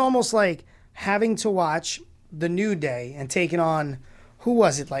 This is almost like having to watch The New Day and taking on, who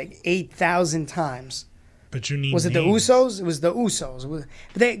was it, like 8,000 times. But you need Was it names. the Usos? It was the Usos.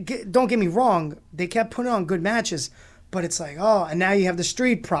 But don't get me wrong. They kept putting on good matches. But it's like, oh, and now you have the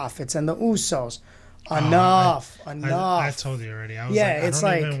Street Profits and the Usos. Enough. I told you already. I was it's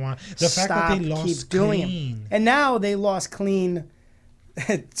I don't even want the fact that they lost keep doing clean. And now they lost clean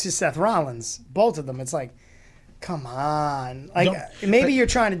to Seth Rollins. Both of them. It's like, come on. Like maybe you're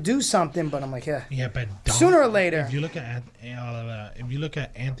trying to do something, but I'm like, yeah. Yeah, but sooner or later. If you look at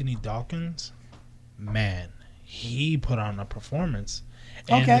Anthony Dawkins, man, he put on a performance.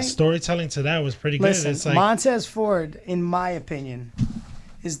 And the storytelling to that was pretty good. Listen, it's like, Montez Ford, in my opinion,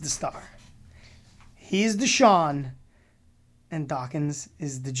 is the star. He's the Shawn, and Dawkins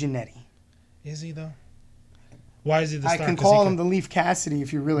is the Jannetty. Is he though? Why is he the star? I can call him the Leaf Cassidy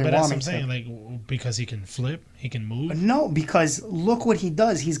if you really want me to. But that's what I'm saying, like, because he can flip, he can move. But no, because look what he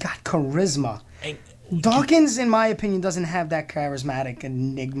does. He's got charisma. Dawkins, in my opinion, doesn't have that charismatic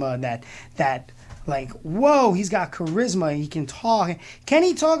enigma, that like, whoa, he's got charisma. He can talk. Can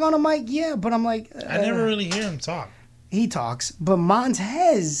he talk on a mic? Yeah, but I'm like... I never really hear him talk. He talks. But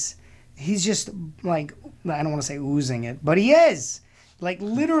Montez, he's just like, I don't want to say oozing it, but he is. Like,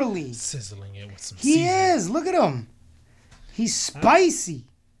 literally. Sizzling it with some He seasoning. is. Look at him. He's spicy.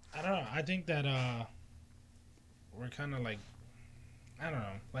 I don't know. I think that we're kind of like, I don't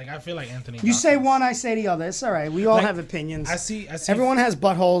know. Like, I feel like Anthony You say one, I say the other. It's all right. We all have opinions. I see. Everyone has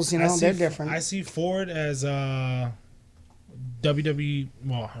buttholes, you know. They're different. I see Ford as WWE,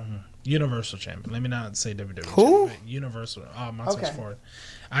 Universal Champion. Let me not say WWE. Who? Champion, Universal. Montez Ford.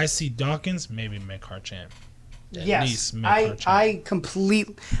 I see Dawkins, maybe mid-card champ. At least mid-card champ.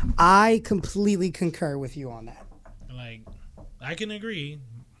 I completely concur with you on that. Like, I can agree.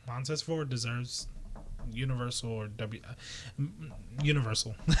 Montez Ford deserves Universal or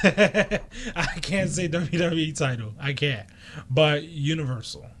Universal. I can't say WWE title. I can't. But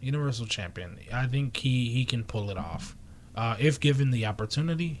Universal champion. I think he can pull it off. If given the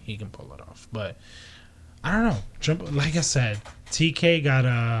opportunity, he can pull it off. But I don't know. Like I said, TK got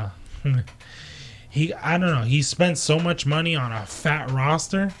I don't know. He spent so much money on a fat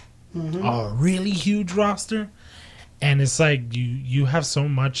roster, a really huge roster. And it's like you have so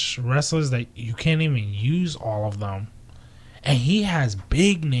much wrestlers that you can't even use all of them. And he has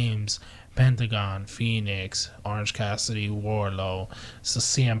big names: Pentagon, Phoenix, Orange Cassidy, Wardlow,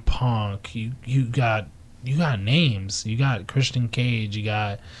 CM Punk. You got names. You got Christian Cage. You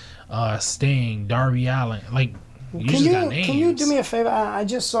got Sting, Darby Allin. Like, got names. Can you do me a favor? I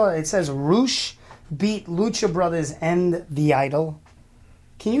just saw it says Roosh beat Lucha Brothers and The Idol.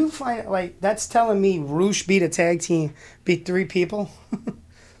 Can you find, like, that's telling me Roosh beat a tag team, beat 3 people?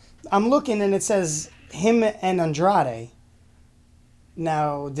 I'm looking and it says him and Andrade.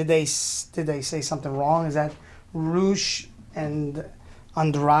 Now, did they say something wrong? Is that Roosh and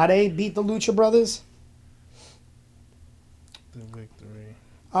Andrade beat the Lucha Brothers? The victory.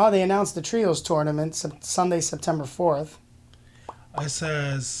 Oh, they announced the Trios tournament Sunday, September 4th. It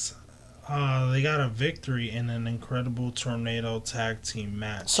says... they got a victory in an incredible tornado tag team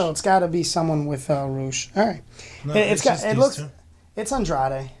match. So it's got to be someone with Roosh. All right. No, it's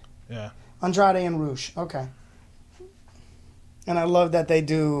Andrade. Yeah. Andrade and Roosh. Okay. And I love that they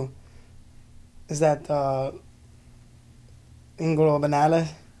do. Is that Ingobernables?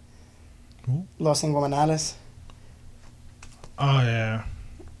 Who? Los Ingobernables. Oh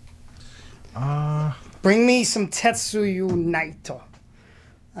yeah. Bring me some Tetsuya Naito.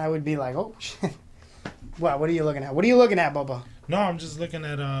 I would be like, oh shit. What are you looking at? What are you looking at, Bubba? No, I'm just looking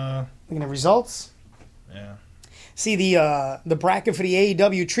at looking at results. Yeah. See, the bracket for the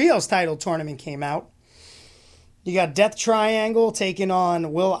AEW Trios title tournament came out. You got Death Triangle taking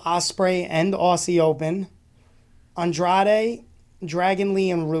on Will Ospreay and Aussie Open. Andrade, Dragon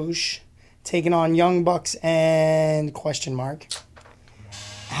Lee, and Roosh taking on Young Bucks and question mark.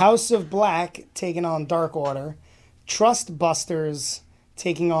 House of Black taking on Dark Order. Trust Busters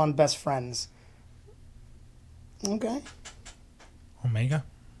taking on Best Friends. Okay. Omega?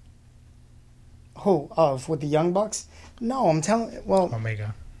 Who? With the Young Bucks? No, I'm telling... Well,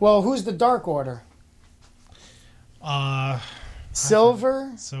 Omega. Well, who's the Dark Order?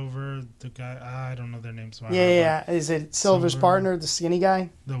 Silver? Silver, the guy... I don't know their names. Yeah. Is it Silver's partner, the skinny guy?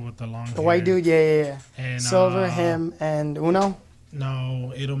 With the long hair. The white dude? Yeah. And, Silver, him, and Uno?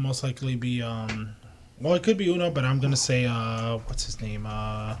 No, it'll most likely be... Well, it could be Uno, but I'm going to say... what's his name?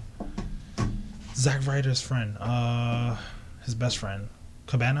 Zack Ryder's friend. His best friend.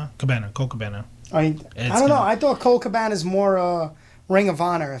 Cole Cabana. I don't know. I thought Cole Cabana's more Ring of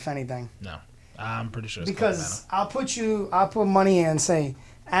Honor, if anything. No, I'm pretty sure it's because I'll put money in and say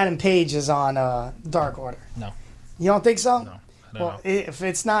Adam Page is on Dark Order. No. You don't think so? No. Well, if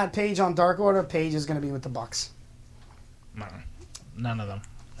it's not Page on Dark Order, Page is going to be with the Bucks. No, none of them.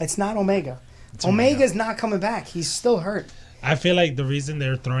 It's not Omega. Omega's not coming back. He's still hurt. I feel like the reason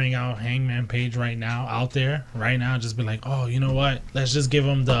they're throwing out Hangman Page right now, just be like, oh, you know what? Let's just give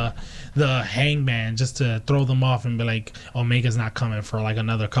them the Hangman just to throw them off and be like, Omega's not coming for like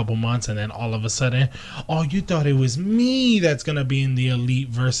another couple months, and then all of a sudden, oh, you thought it was me that's gonna be in the Elite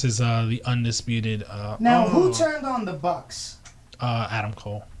versus the Undisputed. Who turned on the Bucks? Adam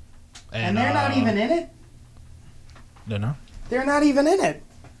Cole. And they're not even in it? They're not? They're not even in it.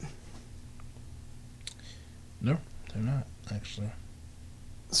 No, they're not. Actually,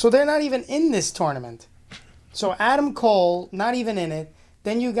 so they're not even in this tournament. So Adam Cole, not even in it.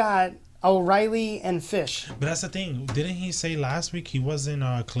 Then you got O'Reilly and Fish. But that's the thing. Didn't he say last week he wasn't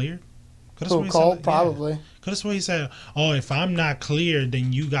cleared? Who, Cole? Probably. Could have sworn he said, "Oh, if I'm not cleared,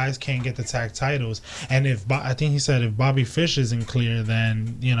 then you guys can't get the tag titles." And I think he said if Bobby Fish isn't clear,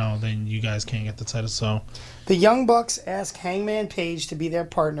 then then you guys can't get the titles. So the Young Bucks ask Hangman Page to be their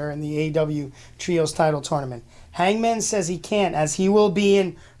partner in the AEW Trios title tournament. Hangman says he can't, as he will be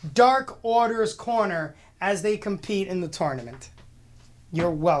in Dark Order's corner as they compete in the tournament.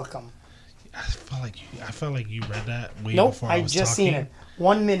 You're welcome. I felt like you read that way nope, before I was just talking. seen it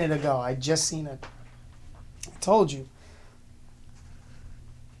 1 minute ago. I just seen it. I told you.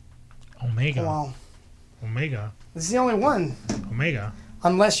 Omega. Well, Omega. This is the only one. Omega.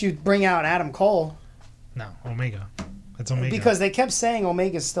 Unless you bring out Adam Cole. No, Omega. It's Omega. Because they kept saying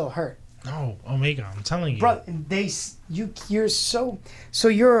Omega's still hurt. No, Omega. I'm telling you. Bro,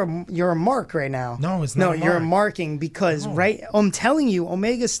 you're a mark right now. No, it's not. No, you're marking because I'm telling you,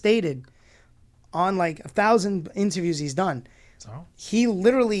 Omega stated on like 1,000 interviews he's done. So he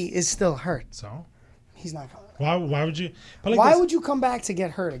literally is still hurt. So he's not coming. Why would you? Why would you come back to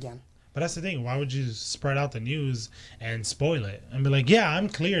get hurt again? But that's the thing. Why would you spread out the news and spoil it and be like, "Yeah, I'm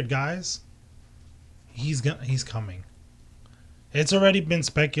cleared, guys. He's coming." It's already been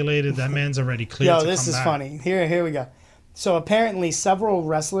speculated that man's already cleared. Yo, this is funny. Here we go. So apparently, several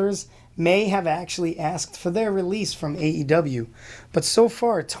wrestlers may have actually asked for their release from AEW, but so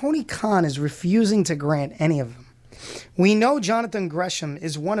far, Tony Khan is refusing to grant any of them. We know Jonathan Gresham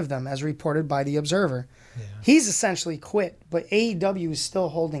is one of them, as reported by The Observer. Yeah. He's essentially quit, but AEW is still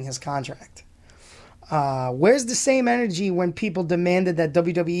holding his contract. Where's the same energy when people demanded that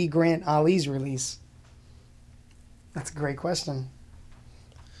WWE grant Ali's release? That's a great question.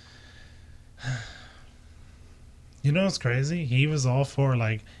 You know what's crazy? He was all for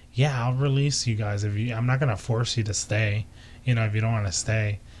like, yeah, I'll release you guys I'm not gonna force you to stay, if you don't want to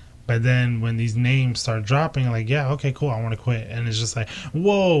stay. But then when these names start dropping, like, yeah, okay, cool, I want to quit, and it's just like,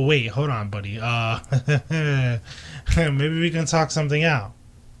 whoa, wait, hold on, buddy. Maybe we can talk something out.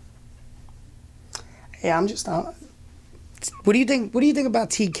 Yeah, I'm just. What do you think? What do you think about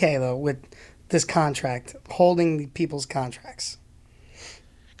TK though with this contract, holding people's contracts?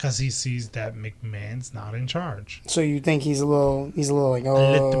 Because he sees that McMahon's not in charge. So you think he's a little like, a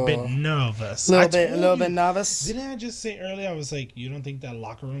little bit nervous. A little bit nervous. Didn't I just say earlier? I was like, you don't think that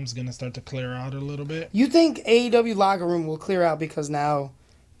locker room's gonna start to clear out a little bit? You think AEW locker room will clear out because now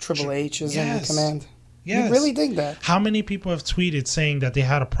Triple H is in command? Yes. You really think that? How many people have tweeted saying that they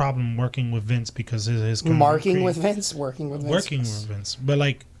had a problem working with Vince because of his working with Vince, but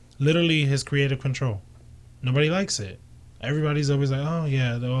like literally his creative control. Nobody likes it. Everybody's always like, oh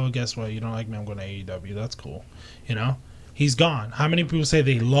yeah, oh guess what? You don't like me? I'm going to AEW. That's cool. You know, he's gone. How many people say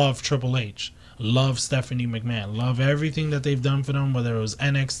they love Triple H? Love Stephanie McMahon, love everything that they've done for them, whether it was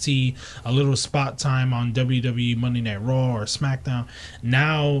NXT, a little spot time on WWE Monday Night Raw or SmackDown.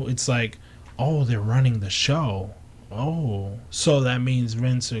 Now it's like, oh, they're running the show. Oh, so that means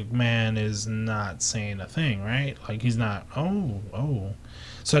Vince McMahon is not saying a thing, right? Like he's not, oh.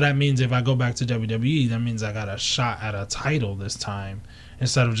 So that means if I go back to WWE, that means I got a shot at a title this time,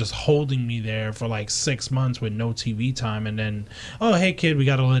 instead of just holding me there for like 6 months with no TV time and then, oh, hey kid, we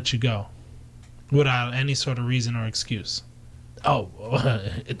got to let you go. Without any sort of reason or excuse. Oh,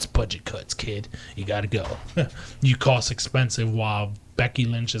 it's budget cuts, kid. You gotta go. You cost expensive while Becky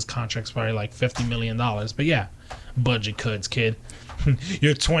Lynch's contract's probably like $50 million. But yeah, budget cuts, kid.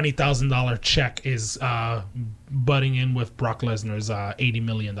 Your $20,000 check is butting in with Brock Lesnar's $80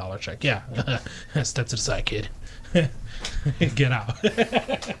 million check. Yeah, step to the side, kid. Get out.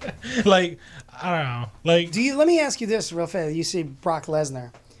 Like, I don't know. Like, let me ask you this real fast. You see Brock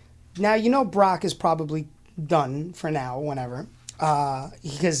Lesnar. Now, you know Brock is probably done for now, whenever.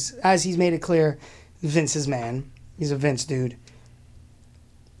 Because, as he's made it clear, Vince's man. He's a Vince dude.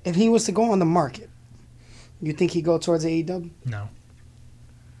 If he was to go on the market, you think he'd go towards AEW? No.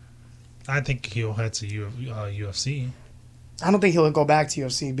 I think he'll head to UFC. I don't think he'll go back to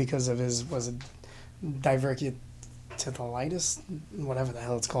UFC because of his, diverticulitis? Whatever the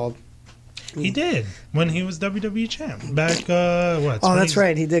hell it's called. He did when he was WWE champ back. Oh, that's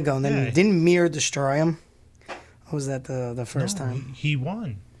right. He did go. And then didn't Mir destroy him? Or was that the first time? He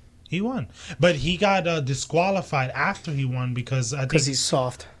won. He won, but he got disqualified after he won because he's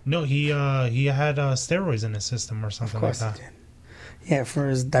soft. No, he had steroids in his system or something like that. He did. Yeah, for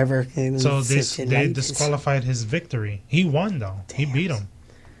his diverticulitis. So they disqualified his victory. He won though. Damn. He beat him.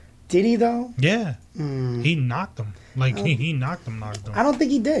 Did he though? Yeah. He knocked him. Like he knocked him. I don't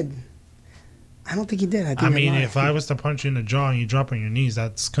think he did. I mean, if I was to punch you in the jaw and you drop on your knees,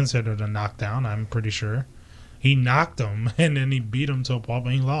 that's considered a knockdown, I'm pretty sure. He knocked him, and then he beat him to a pulp,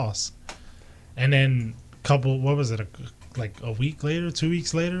 and he lost. And then a week later, 2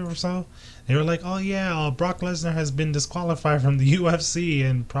 weeks later or so, they were like, oh yeah, Brock Lesnar has been disqualified from the UFC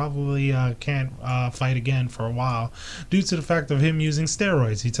and probably can't fight again for a while due to the fact of him using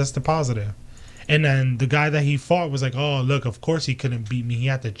steroids. He tested positive. And then the guy that he fought was like, oh, look, of course he couldn't beat me. He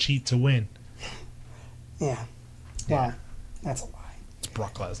had to cheat to win. Yeah. Wow. That's a lie. It's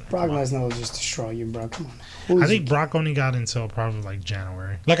Brock Lesnar. Brock Lesnar will just destroy you, bro. Come on. I think Brock only got until probably like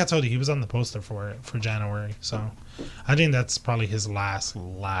January. Like I told you, he was on the poster for January. So I think that's probably his last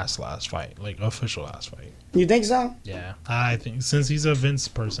fight. Like official last fight. You think so? Yeah. I think since he's a Vince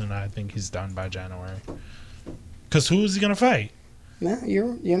person, I think he's done by January. Because who is he going to fight? No,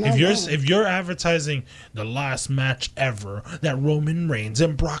 you're not. If you're advertising the last match ever that Roman Reigns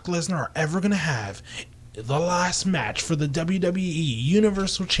and Brock Lesnar are ever going to have, the last match for the WWE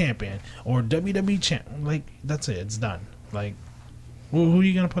Universal Champion or WWE Champion, like that's it, it's done. Like, who are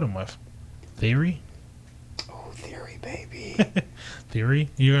you gonna put him with? Theory? Oh, Theory, baby. Theory?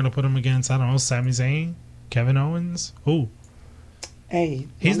 You're gonna put him against, I don't know, Sami Zayn, Kevin Owens? Who? Hey,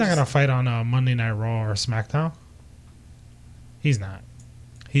 he's not gonna fight on Monday Night Raw or SmackDown. He's not.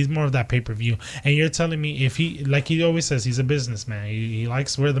 He's more of that pay-per-view. And you're telling me if he, like he always says, he's a businessman. He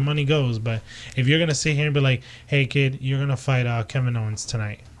likes where the money goes. But if you're going to sit here and be like, hey, kid, you're going to fight Kevin Owens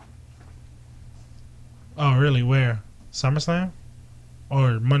tonight. Oh, really? Where? SummerSlam?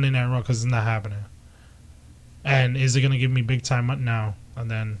 Or Monday Night Raw because it's not happening? And is it going to give me big time? No. And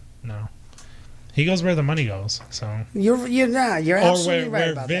then, no. He goes where the money goes. So you're absolutely right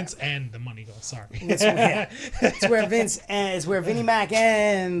where about Vince that. and the money goes. Sorry, it's where Vince and it's where Vinnie Mac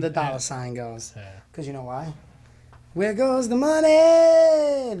and the dollar sign goes. Because you know why? Where goes the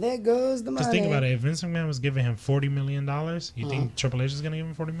money? There goes the money. Just think about it. If Vince McMahon was giving him $40 million, you think Triple H is going to give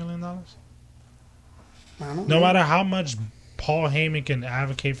him $40 million? I don't know. No matter how much Paul Heyman can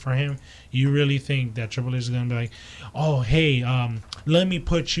advocate for him, you really think that Triple H is going to be like, oh, hey, let me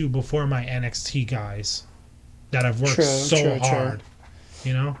put you before my NXT guys that have worked so hard.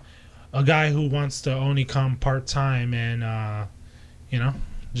 You know? A guy who wants to only come part-time and,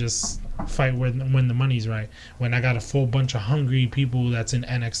 just fight when the money's right. When I got a full bunch of hungry people that's in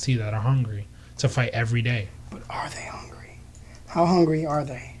NXT that are hungry to fight every day. But are they hungry? How hungry are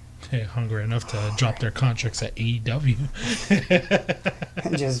they? Hungry enough to drop their contracts at AEW.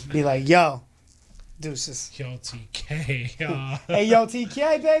 And just be like, yo, deuces. Yo, TK. Hey, yo,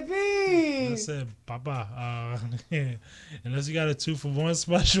 TK, baby. I said, Papa, unless you got a 2-for-1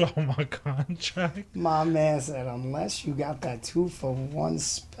 special on my contract. My man said, unless you got that 2-for-1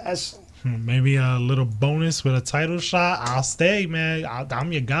 special. Maybe a little bonus with a title shot. I'll stay, man.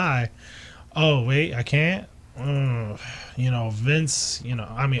 I'm your guy. Oh, wait, I can't? Vince,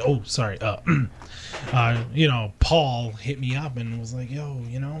 Paul hit me up and was like,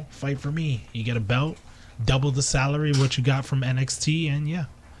 yo, fight for me. You get a belt, double the salary what you got from NXT, and yeah.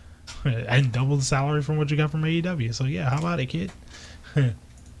 And double the salary from what you got from AEW. So yeah, how about it, kid?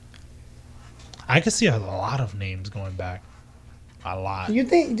 I could see a lot of names going back. A lot. Do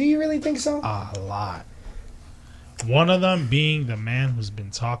you really think so? A lot. One of them being the man who's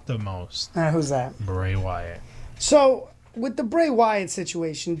been talked the most. Who's that? Bray Wyatt. So, with the Bray Wyatt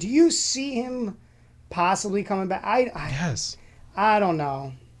situation, do you see him possibly coming back? Yes. I don't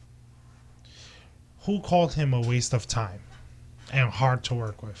know. Who called him a waste of time and hard to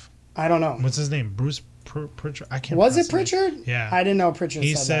work with? I don't know. What's his name? Bruce Pritchard? I can't. Was it Pritchard? Yeah. I didn't know Pritchard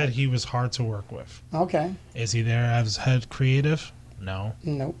He said said that. he was hard to work with. Okay. Is he there as head creative? No.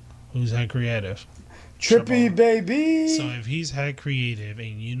 Nope. Who's head creative? Trippy baby. So if he's head creative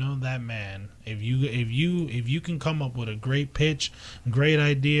and you know that man, if you can come up with a great pitch, great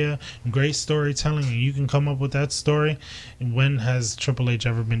idea, great storytelling, and you can come up with that story, when has Triple H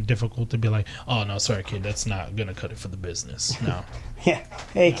ever been difficult to be like, oh no, sorry kid, that's not gonna cut it for the business? No. Yeah.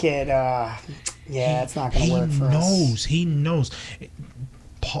 Hey kid, it's not gonna work for us. He knows.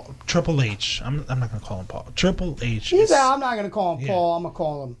 Triple H. I'm not gonna call him Paul. Triple H. I'm not gonna call him Paul. I'm gonna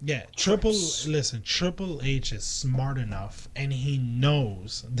call him. Yeah. Triple H is smart enough, and he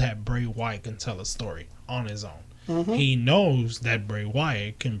knows that Bray Wyatt can tell a story on his own. Mm-hmm. He knows that Bray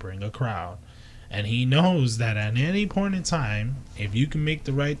Wyatt can bring a crowd, and he knows that at any point in time, if you can make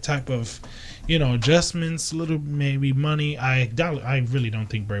the right type of, adjustments, little maybe money. I really don't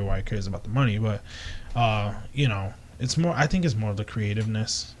think Bray Wyatt cares about the money, but it's more. I think it's more the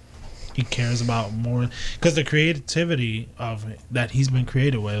creativeness. He cares about more because the creativity of that he's been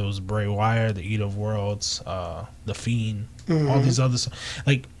created with was Bray Wyatt, the Eat of Worlds, the Fiend, all these other stuff.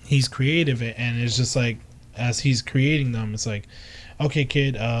 Like he's creative, and it's just like as he's creating them, it's like, okay,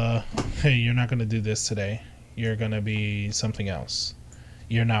 kid, hey, you're not gonna do this today. You're gonna be something else.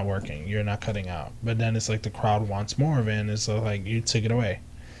 You're not working. You're not cutting out. But then it's like the crowd wants more of it, and it's like you took it away.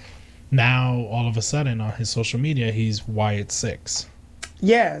 Now, all of a sudden, on his social media, he's Wyatt 6.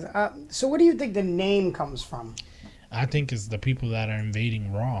 Yeah. So where do you think the name comes from? I think it's the people that are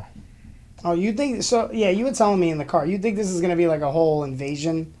invading Raw. Oh, you think so? Yeah, you were telling me in the car. You think this is going to be like a whole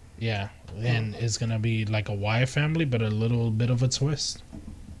invasion? Yeah, and it's going to be like a Wyatt family, but a little bit of a twist.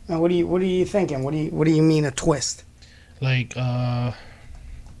 And what are you thinking? What do you mean a twist? Like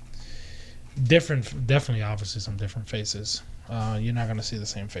definitely, obviously, some different faces. You're not going to see the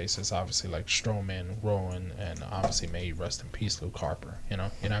same faces, obviously, like Strowman, Rowan, and obviously, may rest in peace, Luke Harper. You're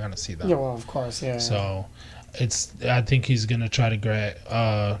not going to see them. Yeah, well, of course, yeah. So, I think he's going to try to get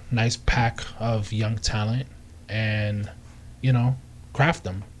a nice pack of young talent and, craft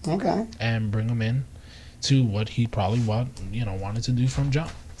them. Okay. And bring them in to what he probably wanted to do from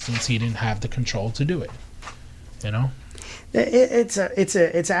jump, since he didn't have the control to do it.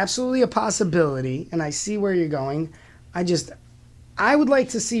 It's absolutely a possibility, and I see where you're going. I would like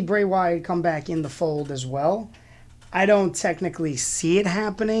to see Bray Wyatt come back in the fold as well. I don't technically see it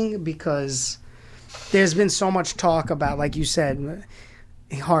happening because there's been so much talk about, like you said,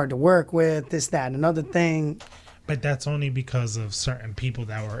 hard to work with, this, that, and another thing. But that's only because of certain people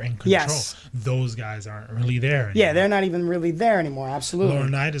that were in control. Yes. Those guys aren't really there anymore. Yeah, they're not even really there anymore. Absolutely.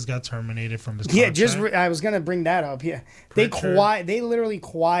 Laurinaitis got terminated from his contract. Yeah, I was going to bring that up. Yeah, they literally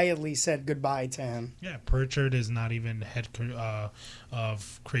quietly said goodbye to him. Yeah, Pritchard is not even head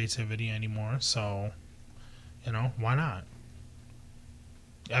of creativity anymore. So, why not?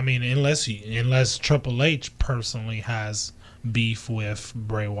 I mean, unless Triple H personally has beef with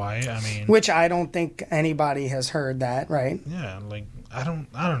Bray Wyatt. I mean, which I don't think anybody has heard that, right? Yeah, like I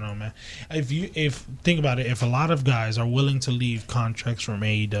don't know, man. If think about it, if a lot of guys are willing to leave contracts from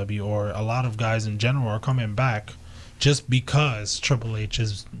AEW, or a lot of guys in general are coming back just because Triple H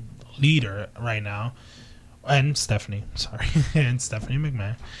is leader right now, and Stephanie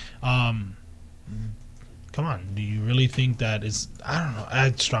McMahon, come on, do you really think that is? I don't know.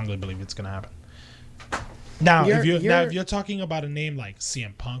 I strongly believe it's gonna happen. Now, if you're talking about a name like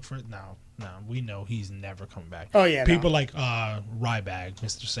CM Punk, we know he's never coming back. Oh yeah, people like Ryback,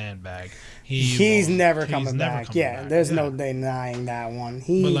 Mr. Sandbag, he's never coming back. Yeah, there's no denying that one.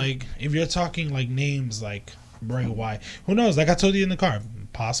 But like, if you're talking like names like Bray Wyatt, who knows? Like I told you in the car,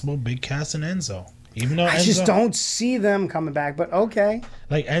 possible Big Cass and Enzo. Even though I just don't see them coming back, but okay.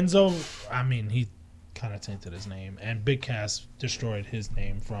 Like Enzo, I mean he kind of tainted his name, and Big Cass destroyed his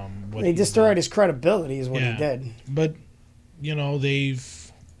name from what he destroyed his credibility is what he did. But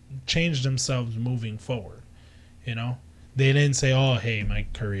they've changed themselves moving forward. You know, they didn't say, "Oh, hey, my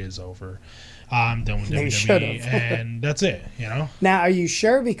career is over. I'm done with WWE," and that's it. You know. Now, are you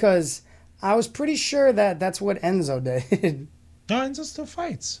sure? Because I was pretty sure that that's what Enzo did. No, Enzo still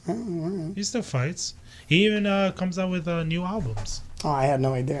fights. He still fights. He even comes out with new albums. Oh, I had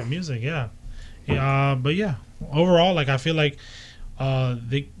no idea. Music, yeah. But yeah, overall, like I feel like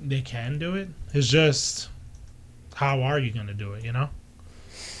they can do it. It's just how are you gonna do it? You know?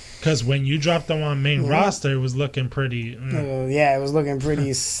 Because when you dropped them on main roster, it was looking pretty. Yeah, it was looking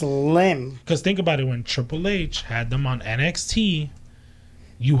pretty slim. Because think about it, when Triple H had them on NXT,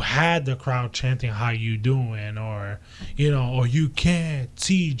 you had the crowd chanting "How you doing?" or or "You can't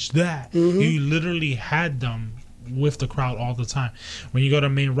teach that." You literally had them with the crowd all the time. When you go to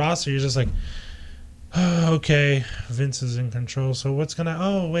main roster, you're just like, oh, okay, Vince is in control. So what's gonna?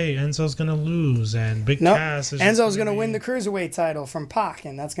 Oh wait, Enzo's gonna lose, and Big Cass is. Enzo's gonna win the cruiserweight title from Pac,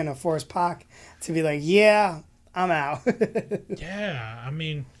 and that's gonna force Pac to be like, "Yeah, I'm out." Yeah, I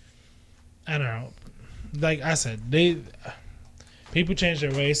mean, I don't know. Like I said, people change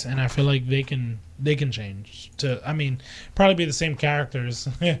their ways, and I feel like they can change to. I mean, probably be the same characters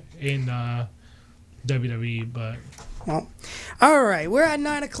in WWE, but. Well, all right, we're at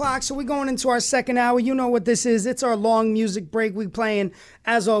 9 o'clock, so we're going into our second hour. You know what this is. It's our long music break. We're playing,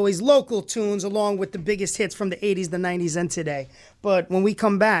 as always, local tunes along with the biggest hits from the 80s, the 90s, and today. But when we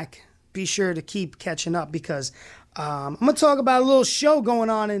come back, be sure to keep catching up because I'm going to talk about a little show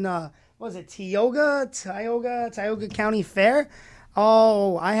going on in, Tioga County Fair.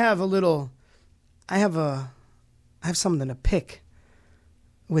 Oh, I have something to pick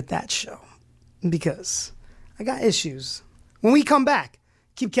with that show because I got issues. When we come back,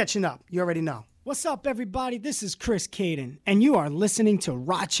 keep catching up. You already know. What's up, everybody? This is Chris Caden, and you are listening to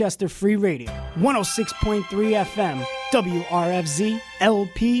Rochester Free Radio, 106.3 FM, WRFZ,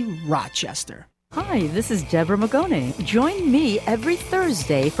 LP, Rochester. Hi, this is Deborah Magone. Join me every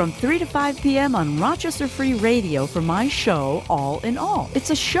Thursday from 3 to 5 p.m. on Rochester Free Radio for my show, All in All. It's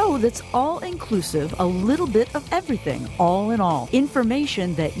a show that's all-inclusive, a little bit of everything, all in all.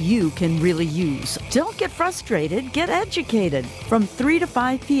 Information that you can really use. Don't get frustrated, get educated. From 3 to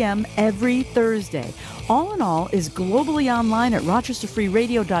 5 p.m. every Thursday. All in All is globally online at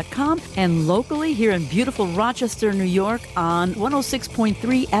rochesterfreeradio.com and locally here in beautiful Rochester, New York on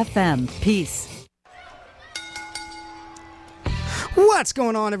 106.3 FM. Peace. What's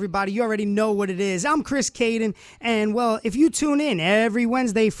going on, everybody? You already know what it is. I'm Chris Caden, and, well, if you tune in every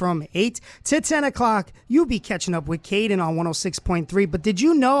Wednesday from 8 to 10 o'clock, you'll be catching up with Caden on 106.3. But did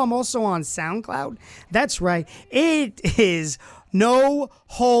you know I'm also on SoundCloud? That's right. It is no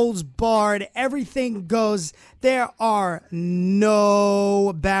holds barred. Everything goes. There are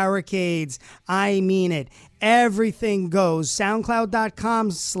no barricades. I mean it. Everything goes.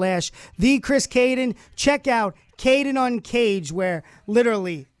 SoundCloud.com/TheChrisCaden. Check out Caden Uncaged, where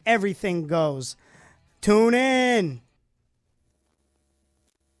literally everything goes. Tune in.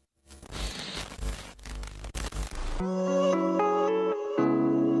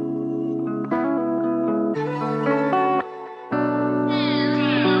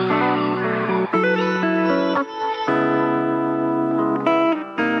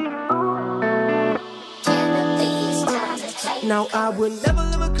 Now I would never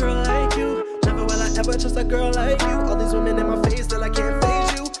love a girl like you. Never will I ever trust a girl like you. All these women in my face that I can't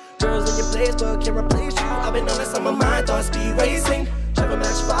face you. Girls in your place but can't replace you. I've been honest on my mind, thoughts be racing. Never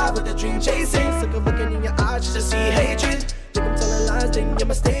match 5 with the dream chasing. Sick of looking in your eyes just to see hatred. Think I'm telling lies, then you're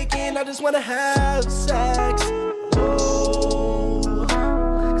mistaken. I just wanna have sex. Oh,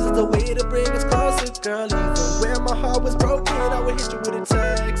 cause it's a way to bring us closer, girl. Even when my heart was broken, I would hit you with a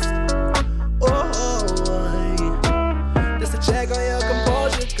text. Check on your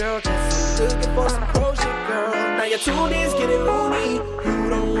composure, girl, cause I'm looking for some closure, girl. Now your tune is getting loony. You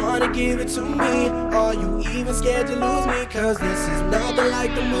don't wanna give it to me. Are you even scared to lose me? Cause this is nothing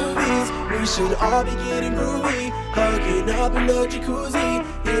like the movies. We should all be getting groovy, hugging up in the jacuzzi.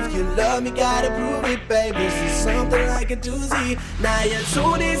 If you love me, gotta prove it, babe. This is something like a doozy. Now your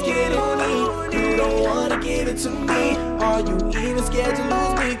tune is getting loony. You don't wanna give it to me. Are you even scared to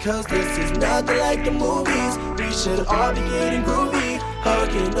lose me? Cause this is nothing like the movies. We should all be getting groovy,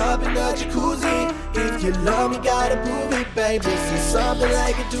 hugging up in the jacuzzi. If you love me, gotta prove it, babe. This is something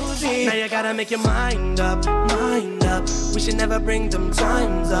like a doozy. Now you gotta make your mind up, mind up. We should never bring them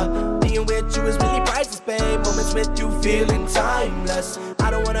times up. Being with you is really priceless, babe. Moments with you feeling timeless.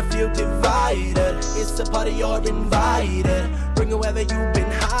 I don't wanna feel divided. It's a party you're invited. Bring whoever you've been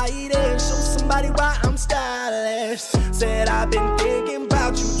hiding. Show somebody why I'm stylish. Said I've been thinking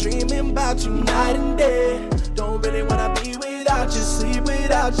about you, dreaming about you night and day. Don't really wanna be without you, sleep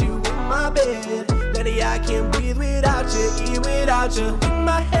without without you in my bed. Daddy, I can't breathe without you, eat without you in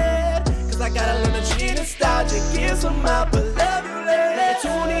my head. Cause I gotta learn to treat nostalgia, give some out, but love you less.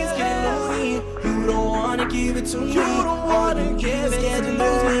 Now your tune's getting lonely, you don't wanna give it to me. You don't wanna get scared to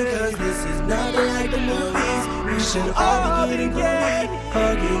lose me. Cause this is nothing like the movies. We should all be getting groovy,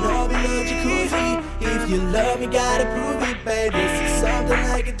 hugging all below jacuzzi. If you love me, gotta prove it, babe. This is something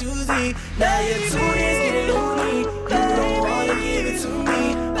like a doozy. Now your tune is getting lonely, you don't wanna give it to me.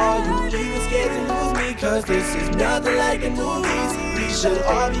 All you even scared to lose me. Cause this is nothing like the movies. We should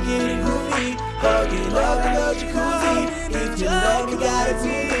all be getting groovy, hugging up in the jacuzzi. If you love me, gotta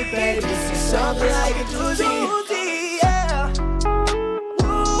prove it, babe. This is something like a doozy. Yeah.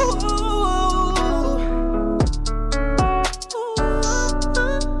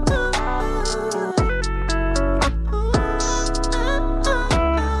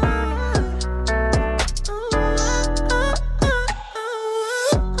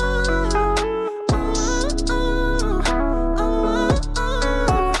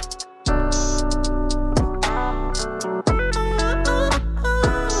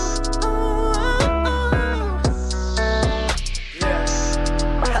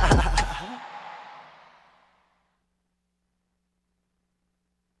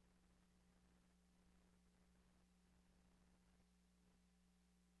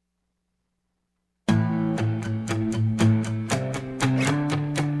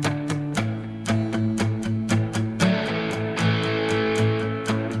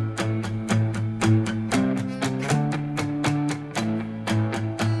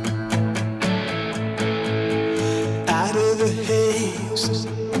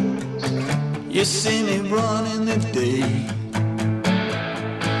 You see me running the day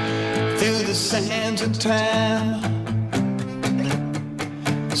through the sands of time,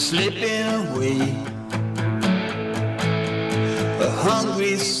 slipping away. A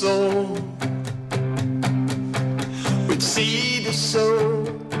hungry soul with seed to sow.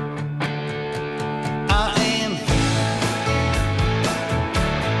 I am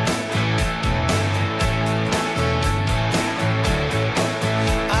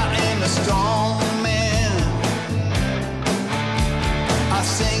a strong man. I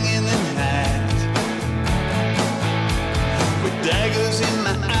sing in the night with daggers in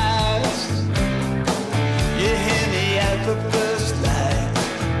my eyes. You hear me at the first light.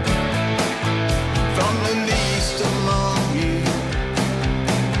 From the least among you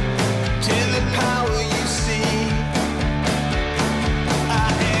to the power you see, I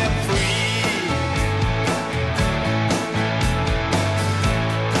am free.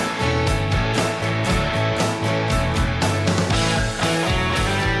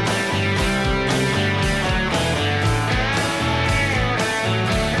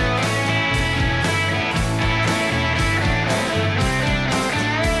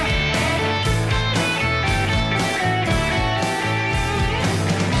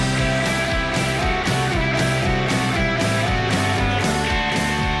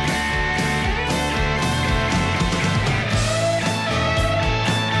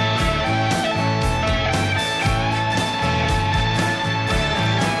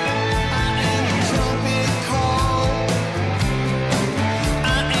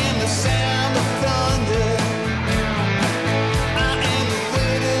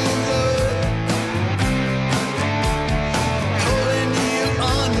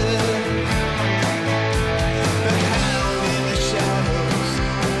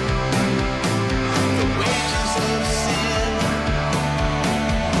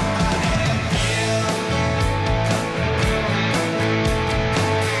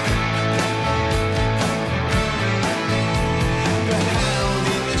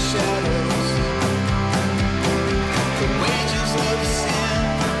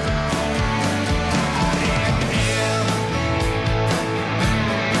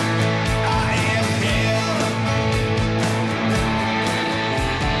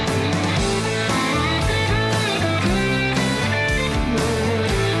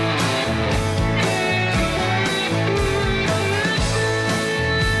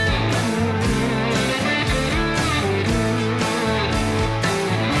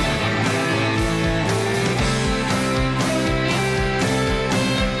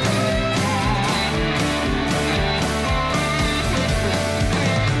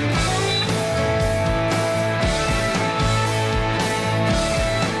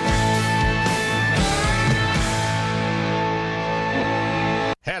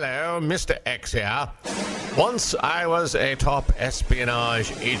 Mr. X here. Once I was a top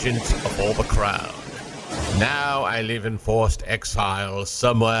espionage agent for the Crown. Now I live in forced exile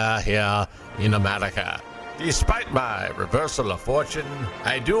somewhere here in America. despite my reversal of fortune,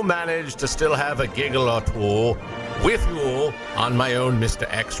 I do manage to still have a giggle or two with you on my own Mr.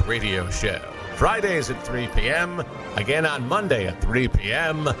 X radio show. Fridays at 3 p.m., again on Monday at 3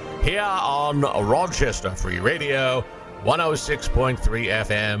 p.m., here on Rochester Free Radio, 106.3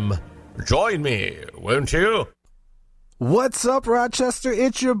 FM. Join me, won't you? What's up, Rochester?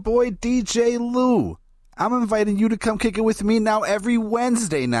 It's your boy, DJ Lou. I'm inviting you to come kick it with me now every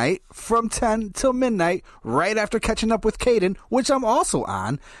Wednesday night from 10 till midnight, right after catching up with Caden, which I'm also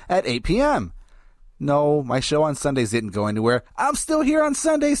on at 8 p.m. No, my show on Sundays didn't go anywhere. I'm still here on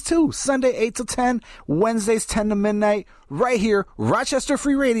Sundays, too. Sunday, 8 to 10, Wednesdays, 10 to midnight, right here, Rochester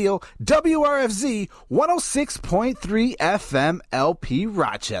Free Radio, WRFZ, 106.3 FM, LP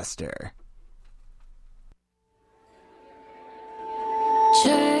Rochester.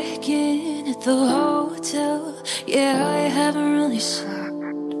 Check-in at the hotel. Yeah, I haven't really slept.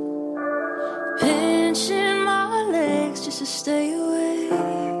 Pinching my legs just to stay awake.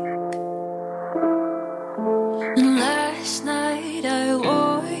 And last night I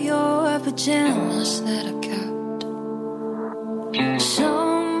wore your pajamas that I kept.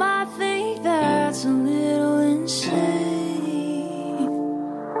 Some might think that's a little insane.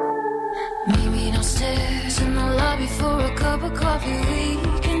 Meet me downstairs in the lobby for a cup of coffee. We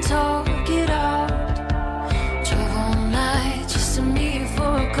can talk it out. Drove all night just to meet you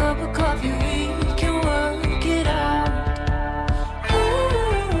for a cup of coffee. We can work it out.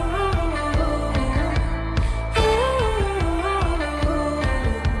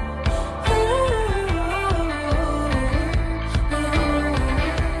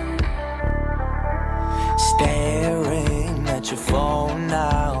 Staring at your phone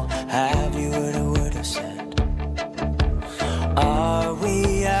now. Have you heard a word I said? Are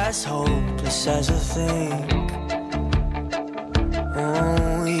we as hopeless as I think?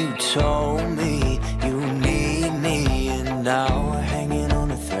 Oh, you told me you need me, and now we're hanging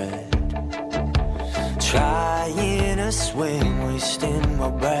on a thread. Trying to swim, wasting my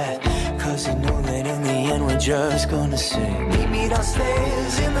breath, 'cause I know that in the end we're just gonna sing. Meet me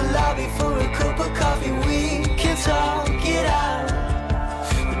downstairs in the lobby for a cup of coffee. We can talk it out.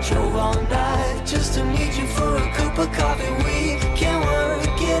 We drove all night just to meet you for a cup of coffee. We can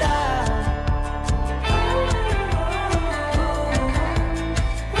work it out.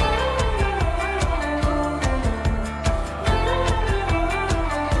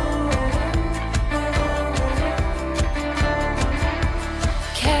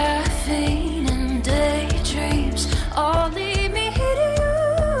 Caffeine and daydreams all lead me to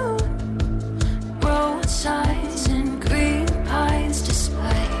you. Road signs and green pines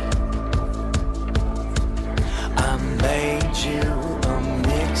display. I made you a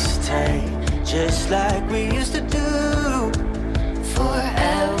mixtape, just like we used to do.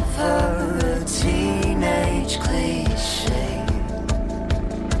 Forever a teenage cliche.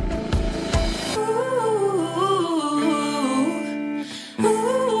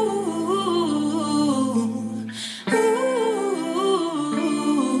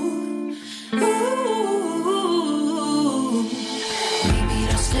 Meet me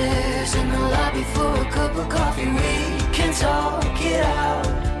downstairs in the lobby for a cup of coffee. We can talk it out.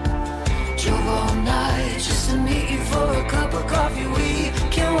 Drove all night just to meet you for a cup of coffee. We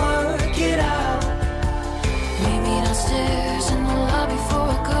can work it out. Meet me downstairs in the lobby for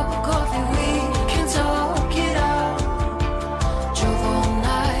a cup of coffee. We can talk it out. Drove all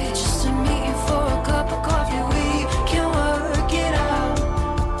night just to meet you for a cup of coffee. We can work it out.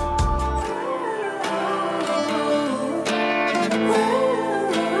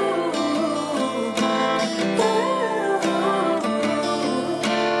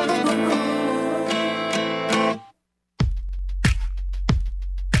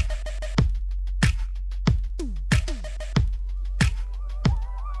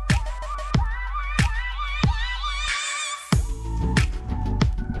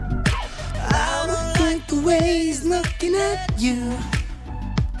 I don't like the way he's looking at you.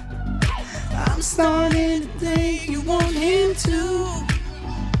 I'm starting to think you want him to.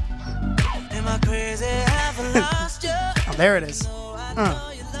 Am I crazy? Have I lost you? Oh, there it is.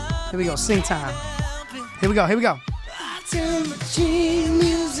 Here we go, sing time. Here we go. I Turn my chin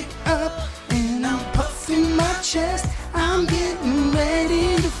music up and I'm puffing my chest. I'm getting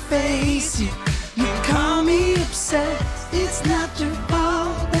ready to face you. You call me upset. It's not your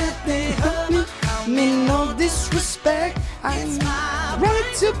fault that they hurt me. Mean no disrespect. I'm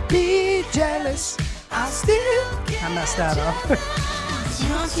right to be jealous. I messed that up.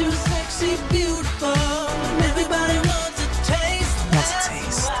 You're too sexy, beautiful, and everybody wants a taste. Wants a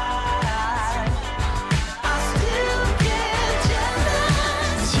taste. I still get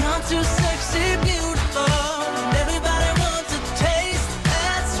jealous. You're too sexy, beautiful,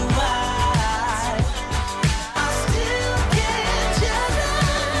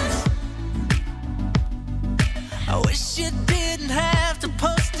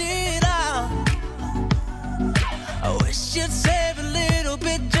 I should save a little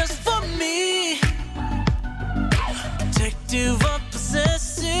bit just for me. Protective or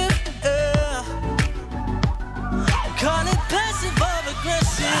possessive, call it passive or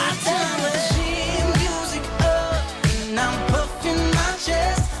aggressive. I turn the machine music up and I'm puffing my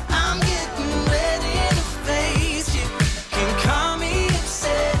chest. I'm getting ready to face you. Can call me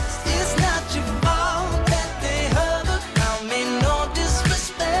obsessed. It's not your fault that they hover. I mean no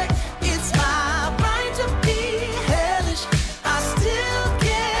disrespect. It's my right to be hellish. I still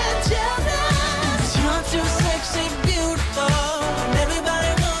get jealous. You're too sexy, beautiful, and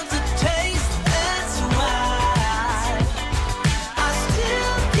everybody wants a taste. That's why I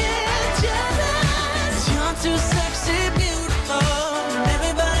still get jealous. You're too sexy, beautiful, and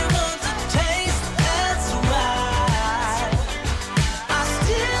everybody wants a taste. That's why I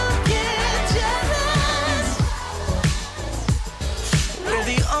still get jealous. We're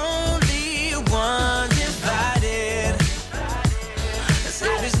the only ones invited. So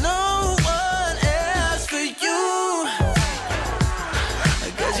there's no one else for you.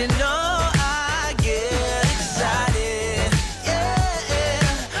 'Cause you know I get excited.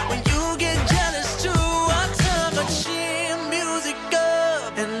 Yeah, when you get jealous too. I turn my chin music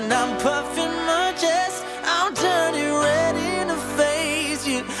up and I'm puffing my chest. I'm turning ready to face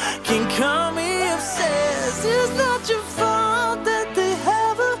you. Can call me obsessed. It's not your fault that they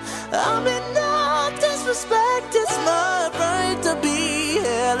have her. I mean no disrespect. It's my right to be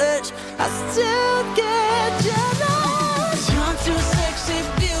hellish. I still get jealous. You're too sexy,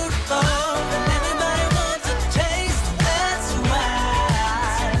 beautiful, and everybody wants a taste. That's why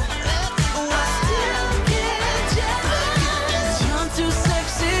I still get jealous. You're too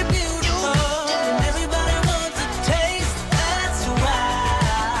sexy, beautiful, and everybody wants a taste. That's why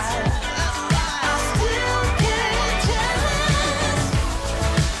I still get jealous.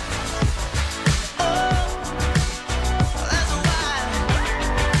 Oh, that's why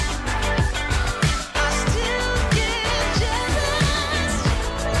I still get jealous.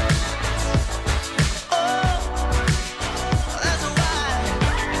 Oh, that's why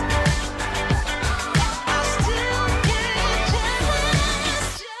I still get jealous.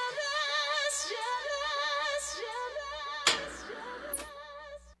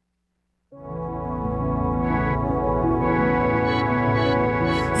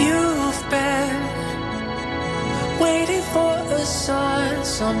 You've been waiting for a sign,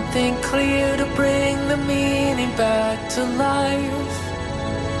 something clear to bring the meaning back to life.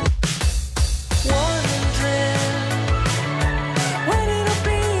 Wondering when it'll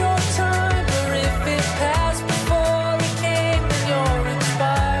be your time, or if it passed before it came and you're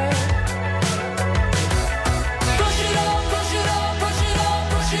expired. Brush it off, brush it off, brush it off,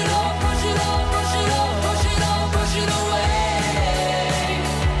 brush it off, brush it off, brush it off, brush it off, brush it away.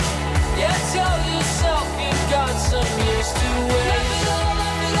 Yeah, tell yourself you've got some years to wait. Laugh it all,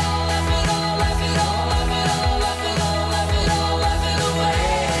 laugh it all, laugh it all, laugh it all, laugh it all, laugh it all, laugh it all, laugh it away.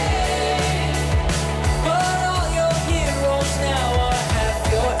 But all your heroes now are half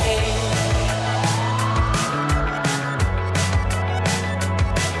your age.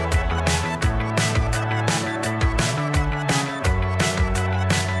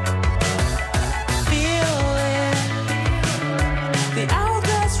 Feeling the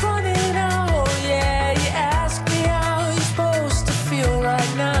hourglass running out. Yeah, you ask me how you're supposed to feel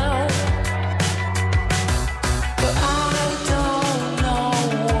right now. But I don't know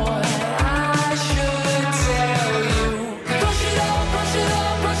what I should tell you. Brush it off, brush it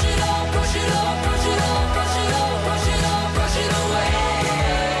off, brush it off, brush it off, brush it off, brush it off, brush it off, brush it away.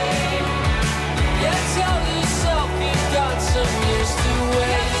 Yeah, tell yourself you've got some years to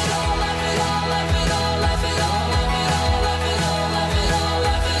wait. Laugh it all, laugh it all, laugh it all, laugh it all, laugh it all, laugh it all, laugh it all,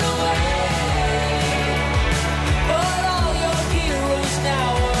 laugh it away. But all your heroes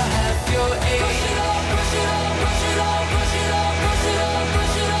now are half your age. Brush it off, brush it off, brush it off, brush it off, brush it off,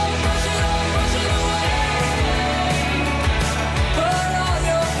 brush it off, brush it off, brush it away. But all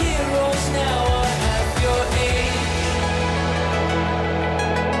your heroes now are half your age.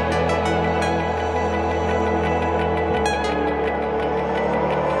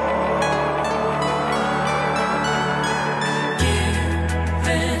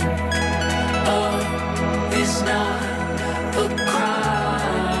 Giving up is not a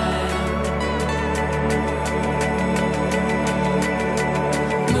crime.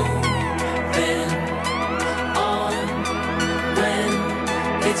 Moving on when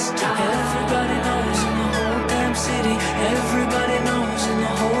it's time. Everybody knows in the whole damn city. Everybody knows in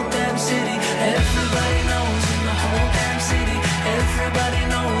the whole damn city. Everybody knows in the whole damn city. Everybody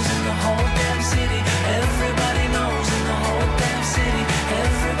knows in the whole damn city. Everybody knows in the whole damn city.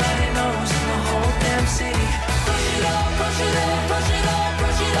 Everybody knows in the whole damn city. Push it off.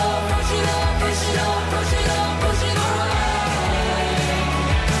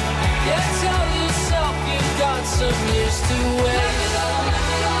 some years to wait.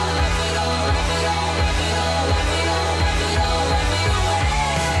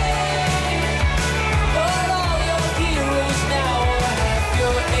 But all your heroes now are half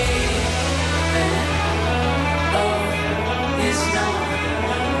your age. And love is not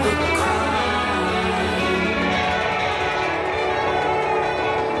a crime.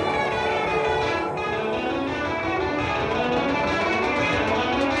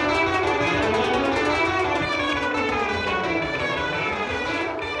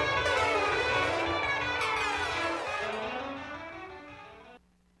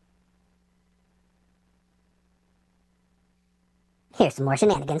 Here's some more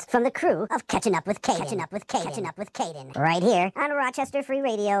shenanigans from the crew of Catching Up with Caden. Right here on Rochester Free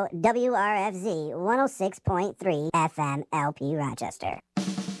Radio, WRFZ 106.3 FM LP Rochester.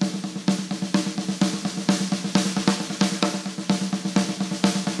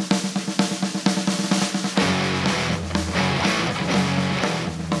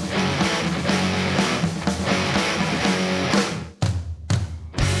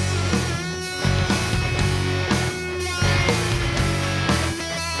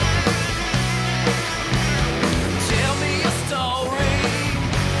 Tell me a story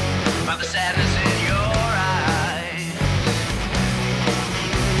about the sadness in your eyes.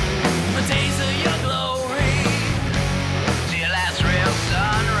 The days of your glory to your last real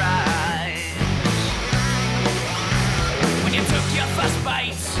sunrise. When you took your first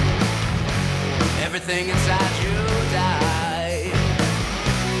bite, everything inside you died.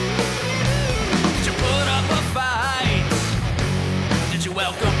 Did you put up a fight? Did you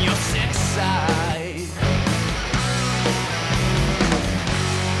welcome your sick side?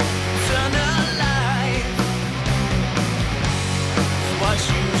 Turn a light, what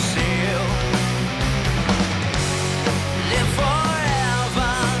you seal. Live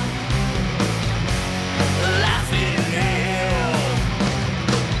forever, laughing hell.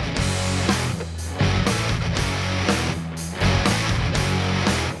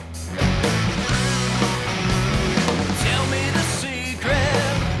 Tell me the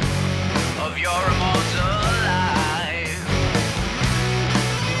secret of your immortal life.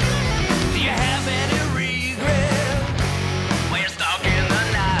 Do you have any regret when you're stuck in the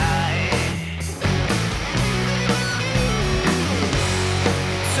night?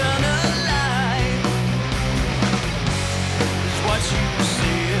 Turn a light is what you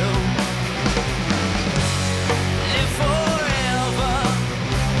seal. Live forever,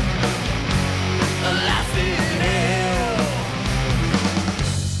 laughing hell.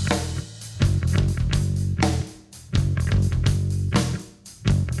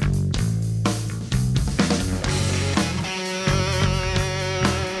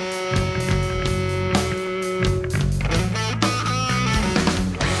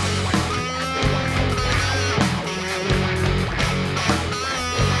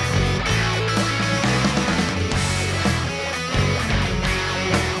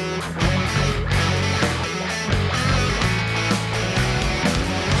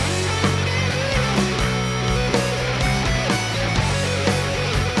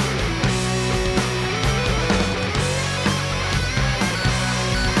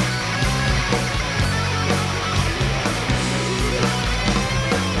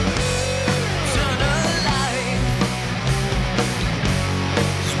 Turn a light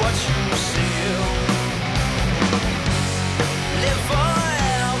is what you seal. Live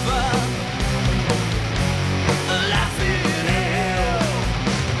forever, laughing hell.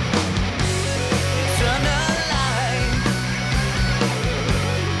 Turn a light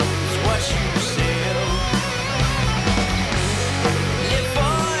is what you seal. Live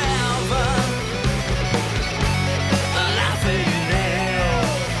forever, laughing hell.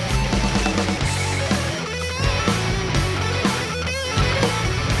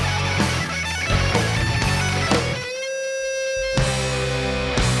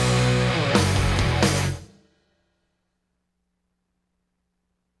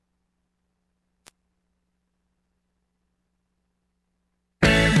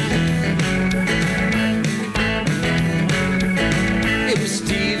 It was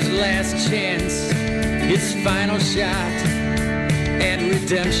Steve's last chance, his final shot and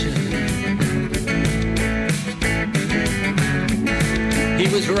redemption. He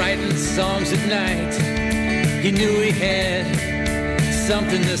was writing songs at night. He knew he had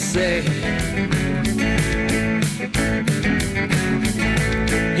something to say.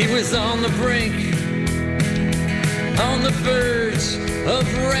 He was on the brink, on the verge of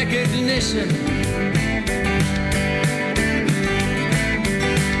recognition.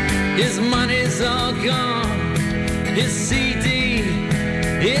 His money's all gone, his CD,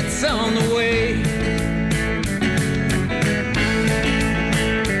 it's on the way.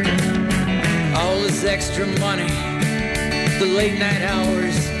 extra money, the late night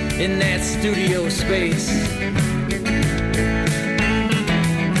hours in that studio space.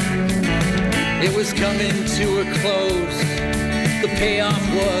 It was coming to a close, the payoff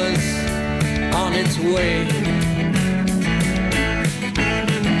was on its way.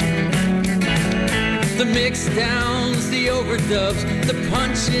 The mix downs, the overdubs, the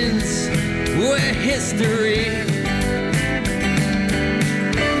punch-ins were history.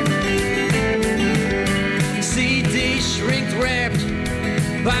 CD shrink-wrapped,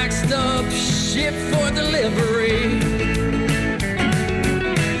 boxed up, shipped for delivery.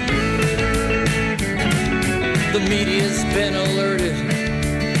 The media's been alerted,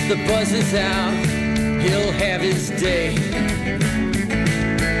 the buzz is out, he'll have his day.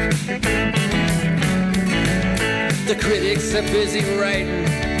 The critics are busy writing,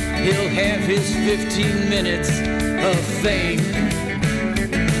 he'll have his 15 minutes of fame.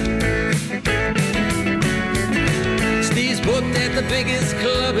 Steve's booked at the biggest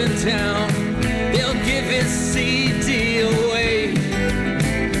club in town, they'll give his CD away.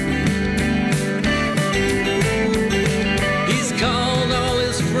 He's called all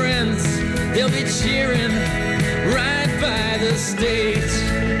his friends, they'll be cheering right by the stage.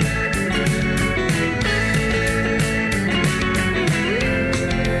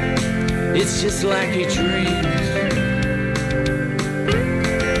 It's just like he dreamed.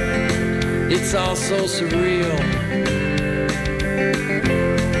 It's all so surreal,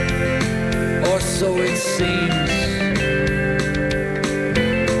 or so it seems.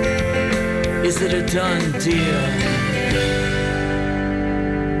 Is it a done deal?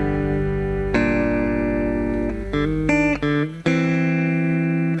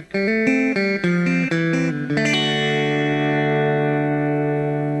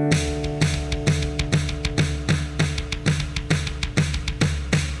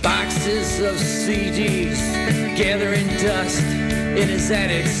 Gathering dust in his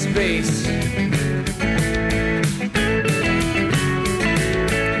attic space.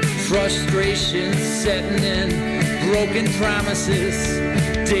 Frustration setting in, broken promises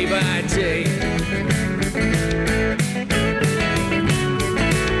day by day.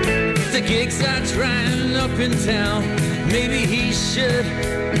 The gigs are drying up in town, maybe he should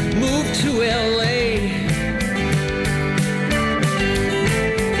move to LA.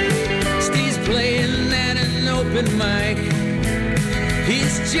 Steve's playing at an open mic,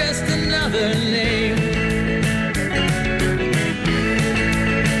 he's just another name.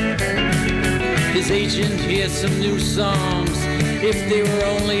 His agent hears some new songs, if they were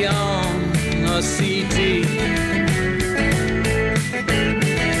only on a CD.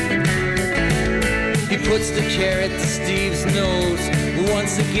 He puts the carrot to Steve's nose,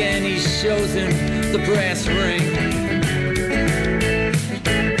 once again he shows him the brass ring.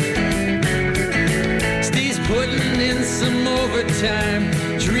 Putting in some overtime,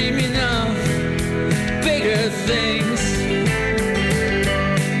 dreaming of bigger things.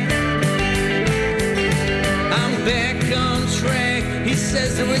 I'm back on track, he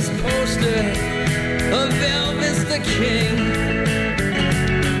says to his poster of Elvis the King.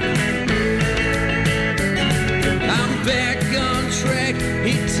 I'm back on track,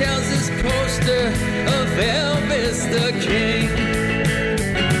 he tells his poster of Elvis the King.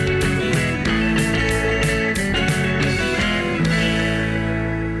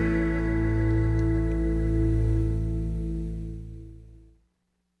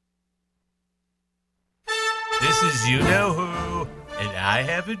 You know who, and I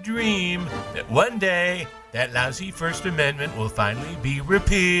have a dream that one day that lousy First Amendment will finally be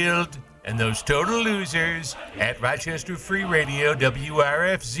repealed, and those total losers at Rochester Free Radio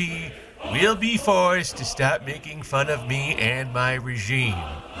WRFZ will be forced to stop making fun of me and my regime.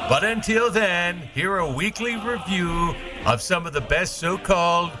 But until then, hear a weekly review of some of the best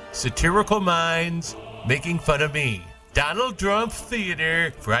so-called satirical minds making fun of me. Donald Trump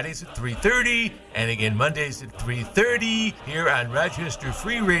Theater, Fridays at 3:30, and again Mondays at 3:30 here on Rochester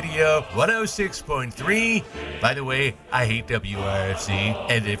Free Radio 106.3. By the way, I hate WRFC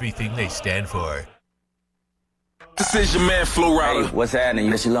and everything they stand for. This is your man Flo Rida. Hey, what's happening?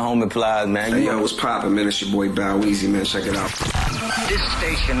 This your little homie Plies, man. Hey, yo, what's poppin', man? It's your boy Bow Weezy, man. Check it out. This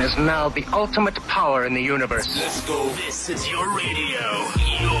station is now the ultimate power in the universe. Let's go. This is your radio,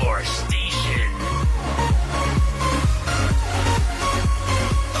 your station.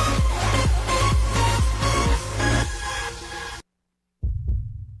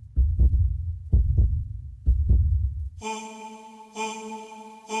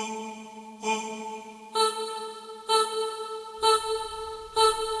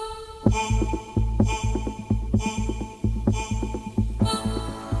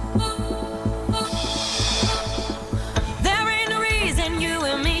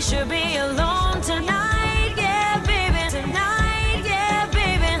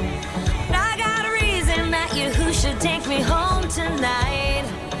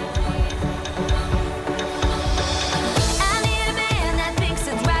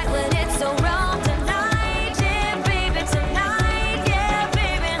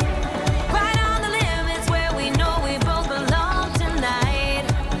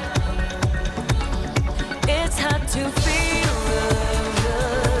 to feel the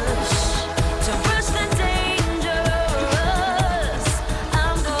rush, to rush the dangerous.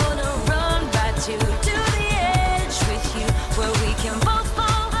 I'm gonna run right to the edge with you, where we can both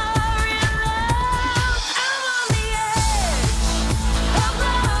fall hard in love. I'm on the edge of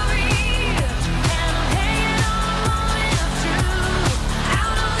glory, and I'm hanging on a moment of truth.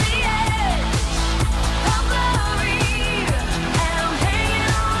 Out on the edge of glory, and I'm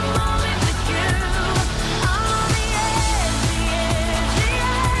hanging on a moment with you. I'm on the edge.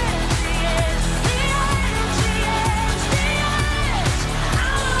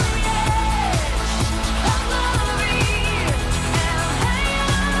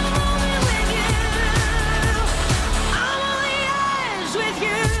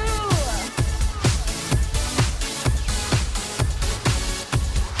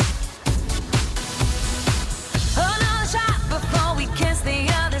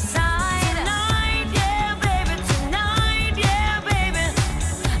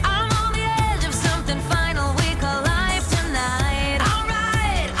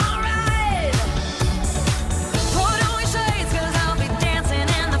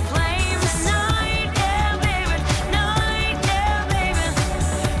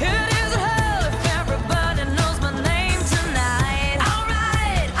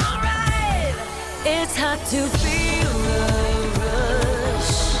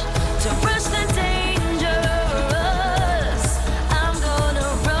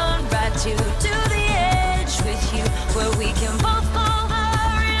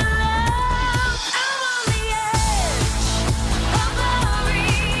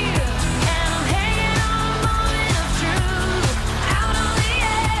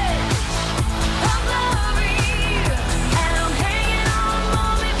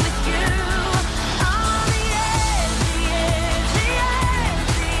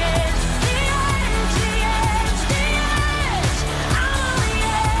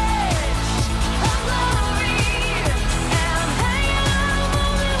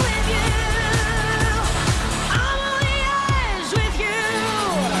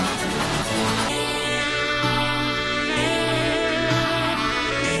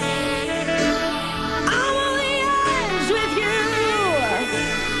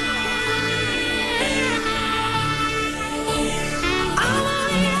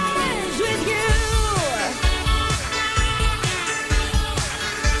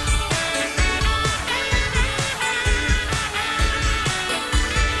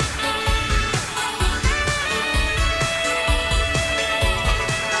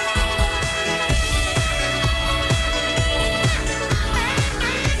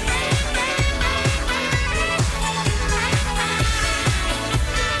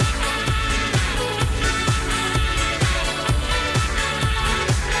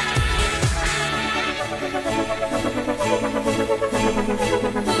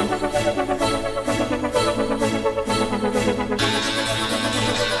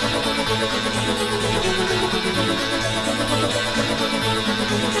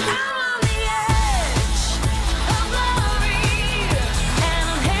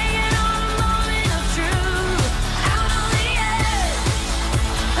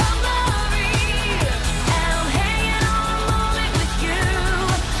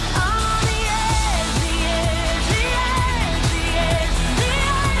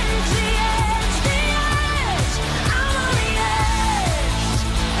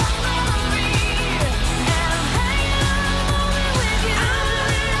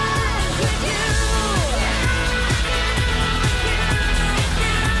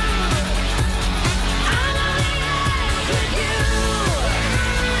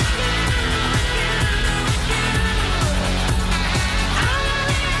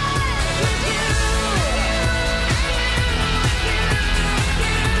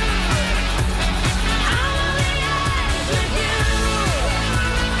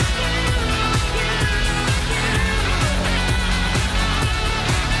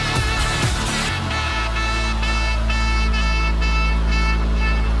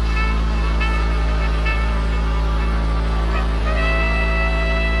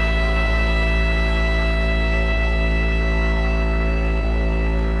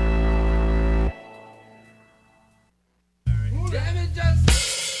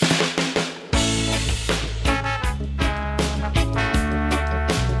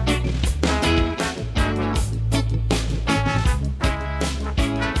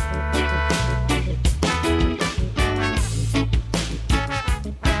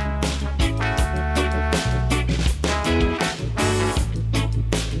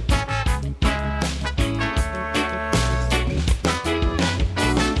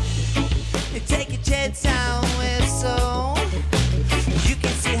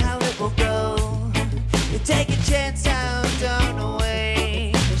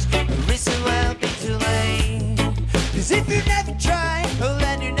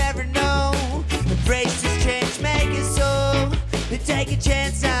 take a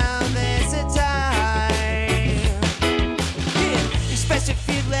chance now, there's a time. Yeah, express your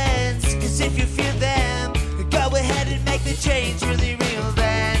feelings, cause if you feel them, go ahead and make the change really real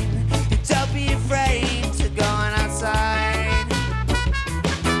then. Don't be afraid to go on outside.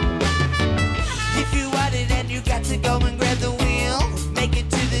 If you want it and you got to go and grab the wheel, make it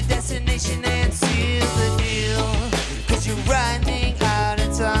to the destination and seal the deal, cause you're running out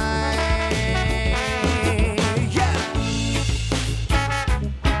of time.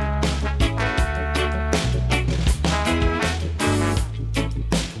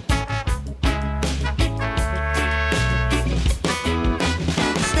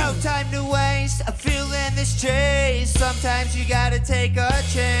 Chase. Sometimes you gotta take a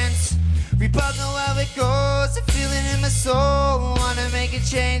chance. We both know how it goes. A feeling in my soul. Wanna make a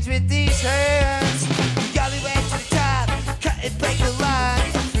change with these hands. Golly way to the top. Cut it, break the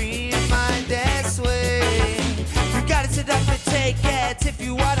line. Free your mind this way. You gotta sit up and take it. If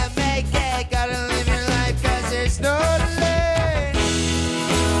you wanna make it, gotta live your life, cause there's no delay.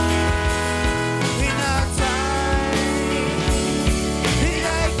 We know time. We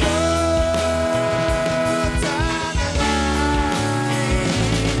let go.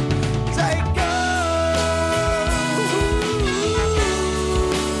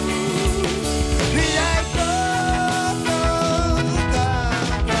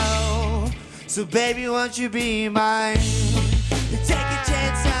 So baby, won't you be mine? Take a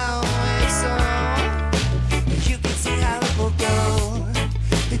chance now, it's so you can see how it will go.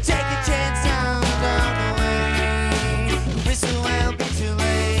 Take a chance now, down the way. Risk will be too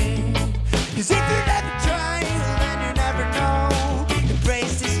late. Cause if you never try, then you never know.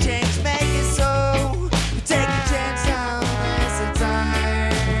 Embrace this change, make it so. Take a chance now, it's the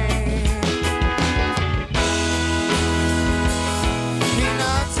time. You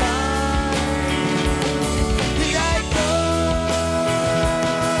know time.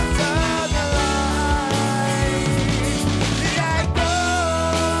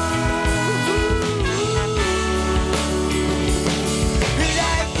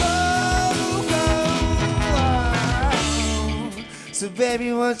 So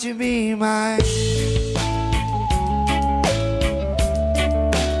baby, won't you be mine?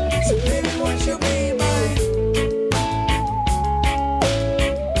 So baby, won't you be mine?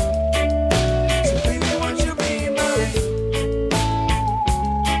 So baby, won't you be mine?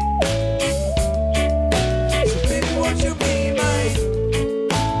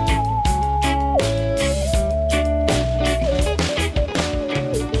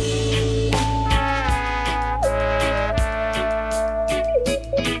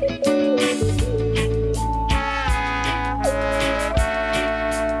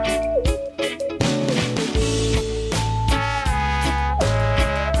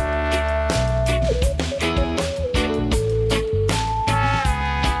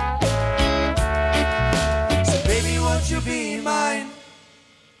 So baby, won't you be mine?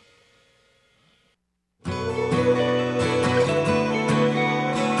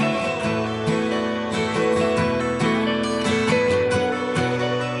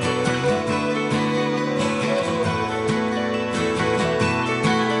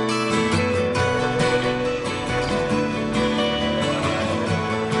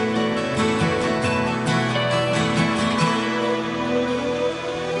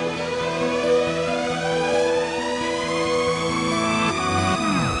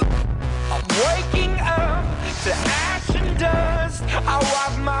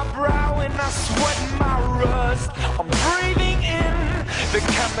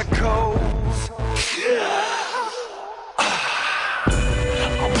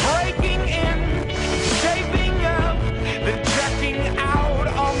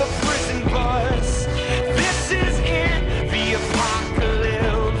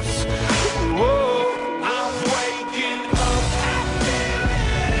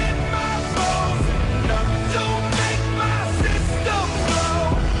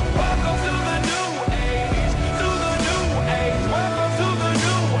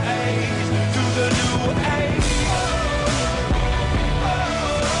 Hey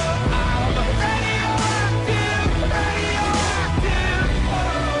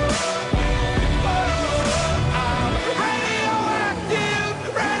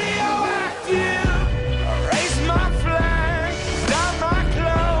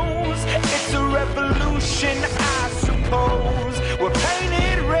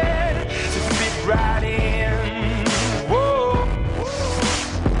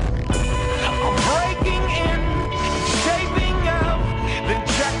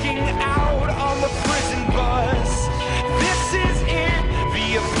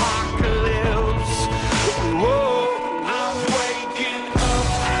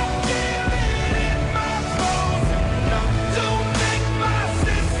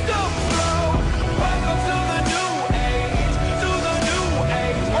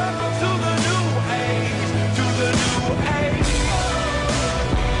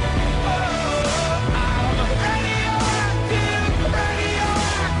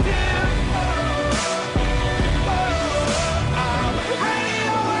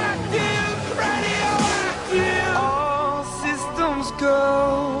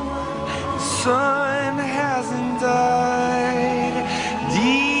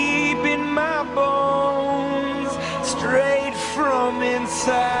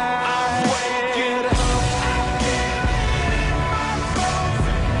inside. Get up.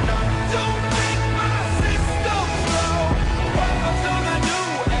 Don't make my system slow. Welcome to the new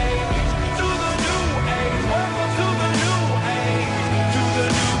age. To the new age. Welcome to the new age. To the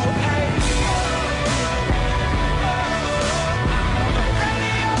new age.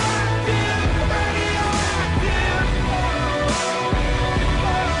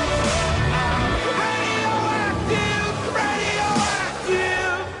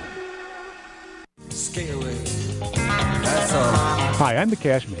 Hi, I'm the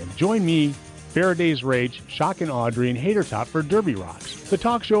Cash Man. Join me, Faraday's Rage, Shock and Audrey, and Hater Top for Derby Rocks, the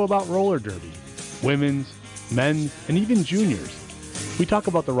talk show about roller derby, women's, men's, and even juniors. We talk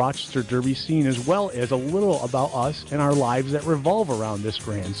about the Rochester Derby scene as well as a little about us and our lives that revolve around this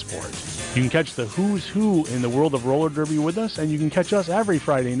grand sport. You can catch the who's who in the world of roller derby with us, and you can catch us every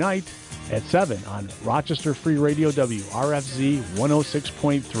Friday night at 7 on Rochester Free Radio WRFZ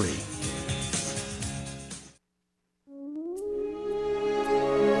 106.3.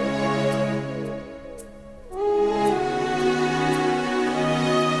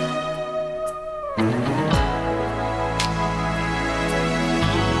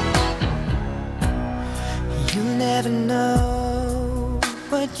 You never know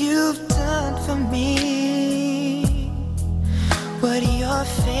what you've done for me, what your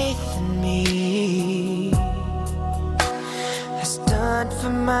faith in me has done for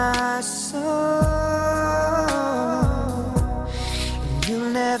my soul. And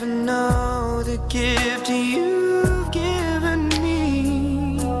you'll never know the gift you've given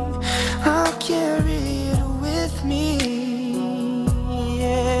me. I'll carry it with me.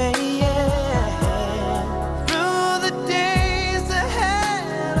 Yeah, yeah. Through the days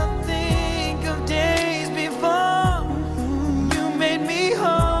ahead, I'll think of days before. You made me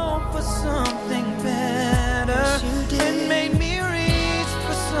hope for something better. And made me reach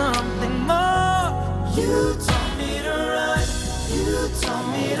for something more. You taught me to run. You taught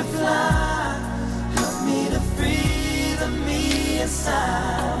me to fly. Help me to free the me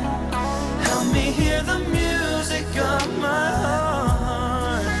inside. Help me hear the music of my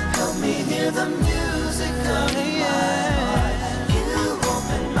heart. Help me hear the music of my heart. You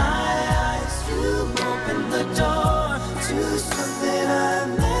opened my eyes. You opened the door to something I've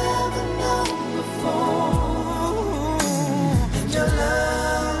never known before. And your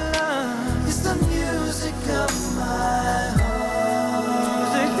love is the music of my heart.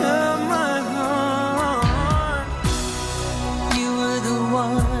 Music of my heart. You were the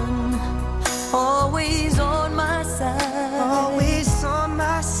one, always on my side. Always on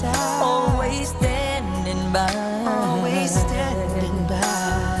my side. Always standing by. Always standing by.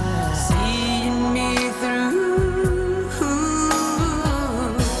 Seeing me through.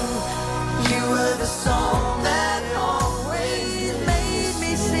 You were the song that always made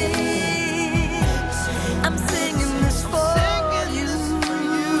me sing. I'm singing this for you.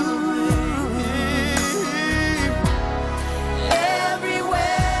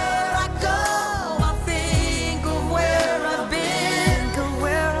 Everywhere I go, I think of where I've been,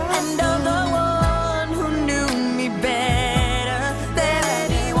 and of the one who knew me better than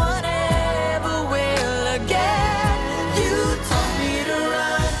anyone ever will again. You taught me to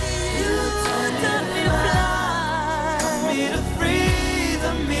run, you taught me to fly, taught me to free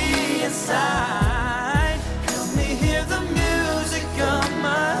the me inside. Help me hear the music of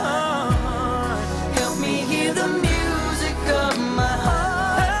my heart. Help me hear the music of my heart.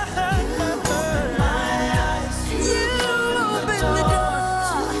 You opened my eyes. You opened the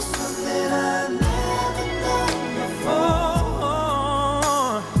door to something I've never known before.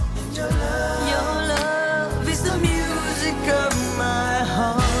 And your love is the music of my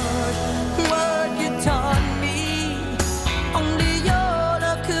heart. What you taught me, only your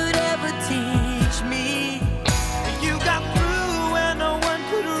love could ever teach me. You got through when no one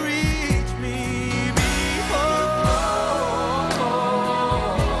could reach me before.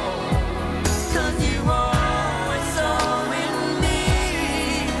 'Cause you always saw in me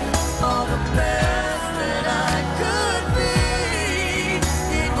all the best that I could be.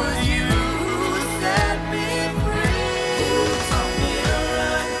 It was you who set me free. You taught me to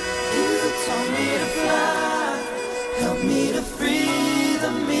run, you taught me to fly. Help me to free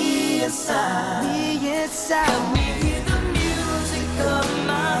the me inside. Help me hear the music of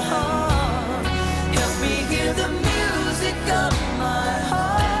my heart. Help me hear the music of my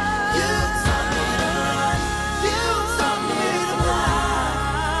heart. You taught me to run, you taught me to fly.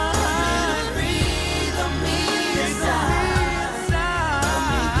 Help me to free the me inside. Help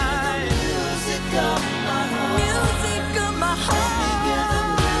me hear the music of my heart. Music of my heart. Help me hear the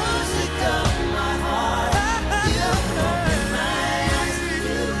music of my heart. You opened my eyes.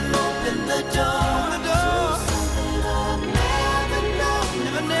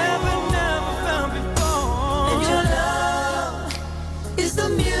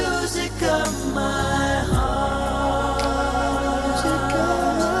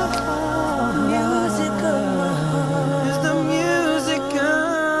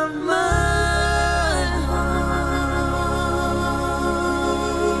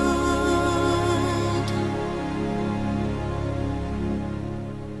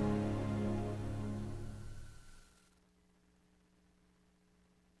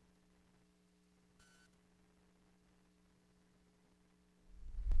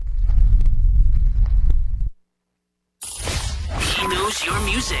 knows your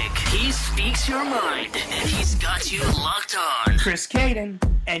music. He speaks your mind, and he's got you locked on. Chris Caden,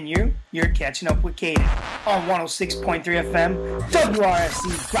 and you're catching up with Caden on 106.3 FM,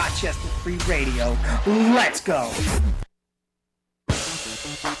 WRFC Rochester Free Radio. Let's go.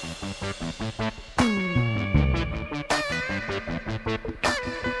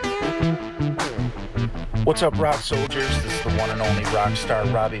 What's up, rock soldiers? This is the one and only rock star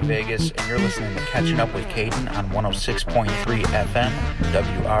Robbie Vegas, and you're listening to Catching Up with Caden on 106.3 FM,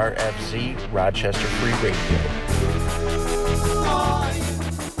 WRFZ, Rochester Free Radio.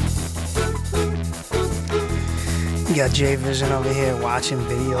 You got Jay Vision over here watching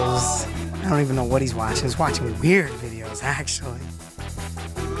videos. I don't even know what he's watching. He's watching weird videos, actually.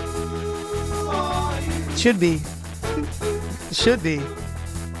 Should be. Should be.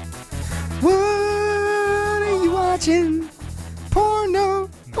 What are you watching? Porno.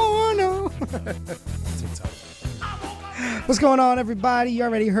 What's going on, everybody? You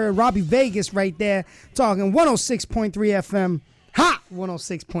already heard Robbie Vegas right there talking 106.3 FM. Ha!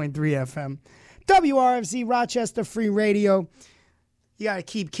 106.3 FM. WRFZ Rochester Free Radio. You got to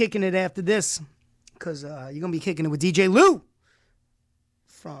keep kicking it after this because you're going to be kicking it with DJ Lou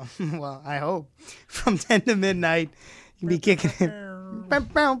from, well, I hope, from 10 to midnight. You'll be kicking it. Bow,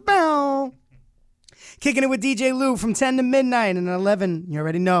 bow, bow. Kicking it with DJ Lou from 10 to midnight, and at 11, you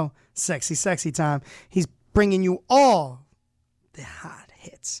already know, sexy time. He's bringing you all the hot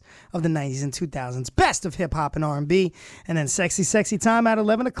hits of the 90s and 2000s, best of hip-hop and R&B, and then sexy time at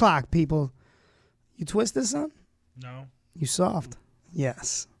 11 o'clock, people. You twisted, son? No. You soft?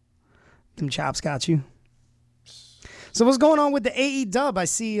 Yes. Them chops got you. So what's going on with the AE dub? I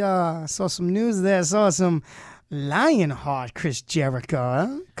see, saw some news there. Saw some Lionheart Chris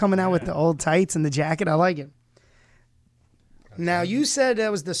Jericho coming out with the old tights and the jacket. I like it. Now, you said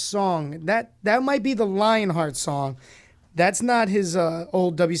that was the song. That might be the Lionheart song. That's not his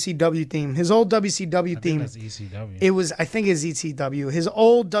old WCW theme. His old WCW theme. That's ECW. It was, I think it's ECW. His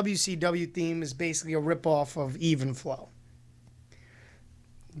old WCW theme is basically a ripoff of Even Flow.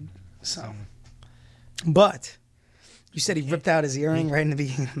 So, but you said he ripped out his earring right in the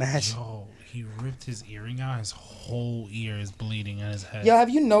beginning of the match. Yo, he ripped his earring out. His whole ear is bleeding on his head. Yeah, have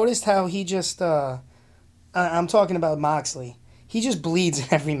you noticed how he just? I'm talking about Moxley. He just bleeds in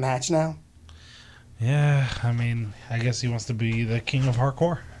every match now. Yeah, I mean, I guess he wants to be the king of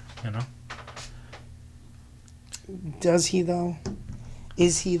hardcore, you know? Does he, though?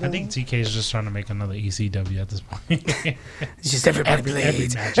 Is he, though? I think TK is just trying to make another ECW at this point. It's just everybody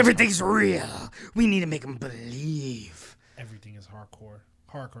bleeds. Everything's real. We need to make them believe. Everything is hardcore.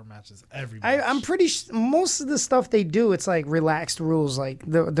 Hardcore matches every match. I'm pretty most of the stuff they do, it's like relaxed rules. Like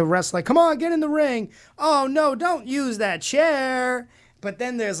the rest, like, come on, get in the ring. Oh, no, don't use that chair. But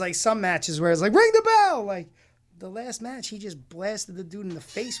then there's like some matches where it's like, ring the bell. Like the last match, he just blasted the dude in the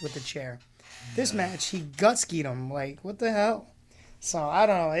face with the chair. This match, he gut-skied him. Like, what the hell? So I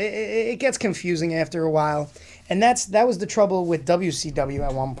don't know. It gets confusing after a while. And that was the trouble with WCW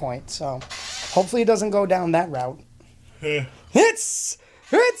at one point. So hopefully it doesn't go down that route. It's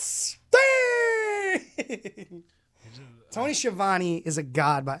Tony Schiavone is a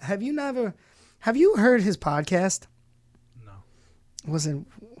god. But have you heard his podcast? Was it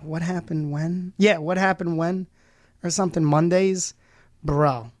What Happened When? Yeah, What Happened When? Or something, Mondays?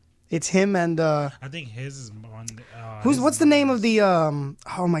 Bro. It's him and... I think his is Monday. What's the name of the... oh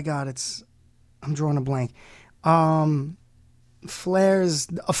my God, I'm drawing a blank. Flair's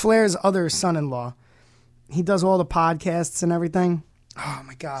other son-in-law. He does all the podcasts and everything. Oh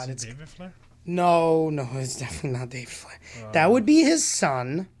my God. Is it David Flair? No, it's definitely not David Flair. That would be his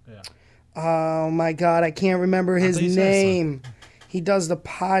son. Yeah. Oh my God, I can't remember his name. He does the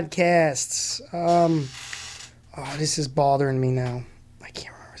podcasts. This is bothering me now. I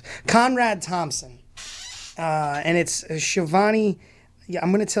can't remember. Conrad Thompson. And it's Schiavone. Yeah,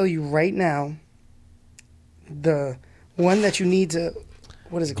 I'm going to tell you right now. The one that you need to...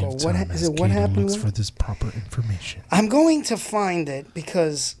 What is it called? What happened? Looks for this proper information. I'm going to find it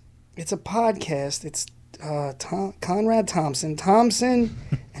because it's a podcast. It's Conrad Thompson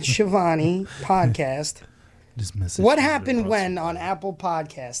and Schiavone podcast. What Happened When on Apple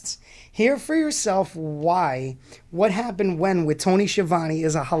Podcasts. Hear for yourself why What Happened When with Tony Schiavone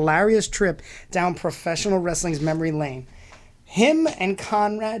is a hilarious trip down professional wrestling's memory lane. Him and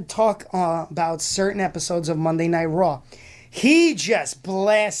Conrad talk about certain episodes of Monday Night Raw. He just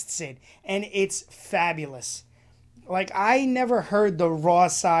blasts it, and it's fabulous. Like, I never heard the Raw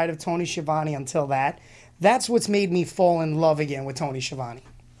side of Tony Schiavone until that. That's what's made me fall in love again with Tony Schiavone.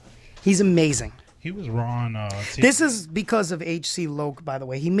 He's amazing. He was raw on. This is because of H.C. Loke, by the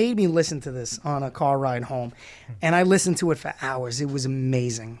way. He made me listen to this on a car ride home, and I listened to it for hours. It was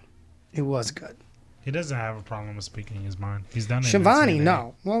amazing. It was good. He doesn't have a problem with speaking his mind. He's done it. Shivani, in TNA.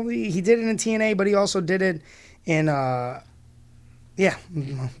 no. Well, he did it in TNA, but he also did it in. Yeah,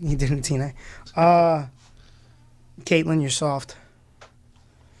 he did it in TNA. Caitlin, you're soft.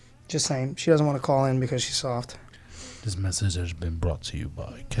 Just saying. She doesn't want to call in because she's soft. This message has been brought to you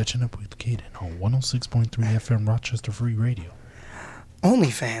by Catching Up with Caden on 106.3 FM Rochester Free Radio.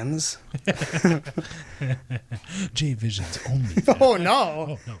 OnlyFans. J Vision's OnlyFans. Oh, no.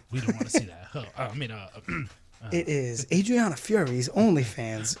 Oh, no. We don't want to see that. It is Adriana Fury's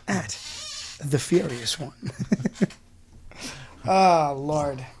OnlyFans at The Furious One. Oh,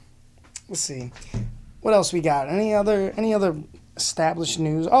 Lord. Let's see. What else we got? Any other established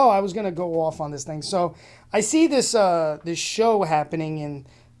news? Oh, I was going to go off on this thing. So I see this this show happening in,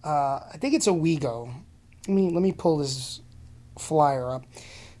 I think it's Owego. Let me pull this flyer up.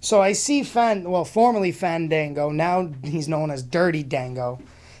 So I see formerly Fandango, now he's known as Dirty Dango,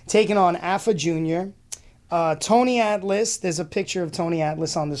 taking on Alpha Jr. Tony Atlas, there's a picture of Tony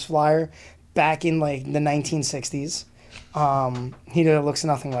Atlas on this flyer back in like the 1960s. He looks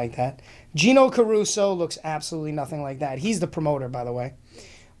nothing like that. Gino Caruso looks absolutely nothing like that. He's the promoter, by the way.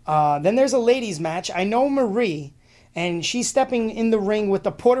 Then there's a ladies match. I know Marie, and she's stepping in the ring with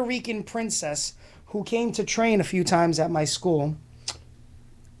the Puerto Rican princess who came to train a few times at my school.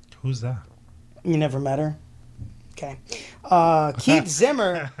 Who's that? You never met her? Okay. Keith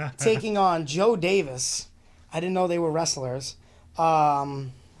Zimmer taking on Joe Davis. I didn't know they were wrestlers. Oh,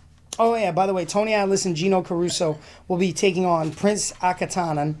 yeah, by the way, Tony Atlas and Gino Caruso will be taking on Prince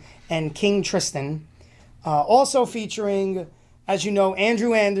Akatanan and King Tristan. Also featuring, as you know,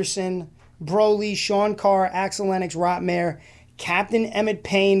 Andrew Anderson, Broly, Sean Carr, Axel Lennox, Rotmare, Captain Emmett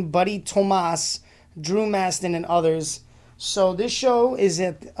Payne, Buddy Tomas, Drew Maston, and others. So this show is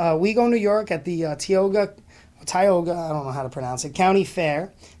at Owego, New York at the Tioga, I don't know how to pronounce it, County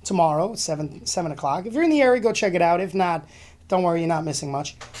Fair tomorrow, 7 o'clock. If you're in the area, go check it out. If not, don't worry, you're not missing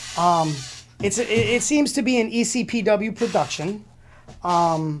much. It seems to be an ECPW production.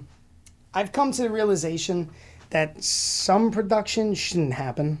 I've come to the realization that some production shouldn't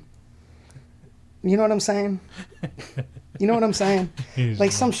happen. You know what I'm saying? You know what I'm saying?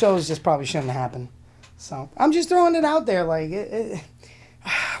 Like some shows just probably shouldn't happen. So I'm just throwing it out there. Like,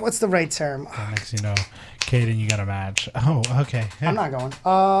 what's the right term? Next, you know, Caden, you got a match. Oh, okay. I'm not going.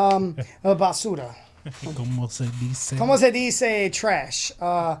 Basura. Como se dice? Como se dice trash?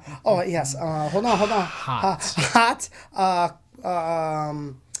 Oh yes. Hold on. Hot.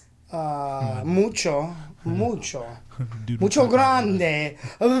 Mucho grande.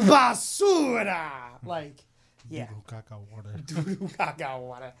 Basura. Like, yeah. Doo-doo caca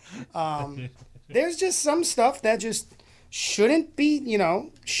water. There's just some stuff that just shouldn't be,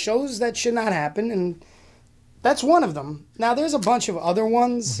 shows that should not happen, and that's one of them. Now, there's a bunch of other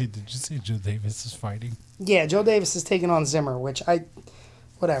ones. Wait, did you say Joe Davis is fighting? Yeah, Joe Davis is taking on Zimmer, which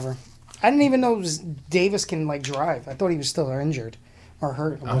whatever. I didn't even know Davis can, drive. I thought he was still injured or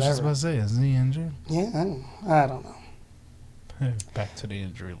hurt or I was just about to say, isn't he injured? Yeah, I don't know. Back to the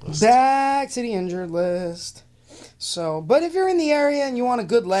injury list. Back to the injured list. So, but if you're in the area and you want a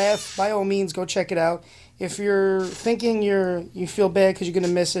good laugh, by all means, go check it out. If you're thinking you feel bad because you're going to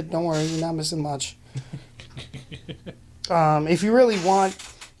miss it, don't worry, you're not missing much. If you really want,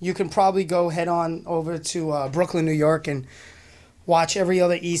 you can probably go head on over to Brooklyn, New York, and watch every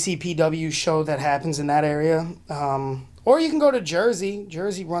other ECPW show that happens in that area. Or you can go to Jersey.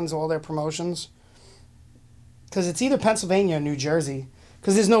 Jersey runs all their promotions. Because it's either Pennsylvania or New Jersey.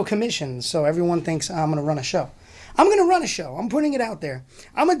 Because there's no commission, so everyone thinks I'm going to run a show. I'm going to run a show. I'm putting it out there.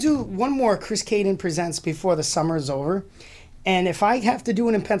 I'm going to do one more Chris Caden Presents before the summer is over. And if I have to do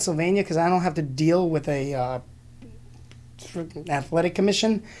it in Pennsylvania because I don't have to deal with a athletic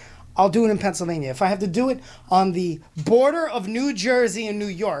commission, I'll do it in Pennsylvania. If I have to do it on the border of New Jersey and New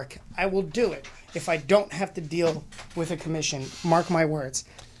York, I will do it if I don't have to deal with a commission. Mark my words.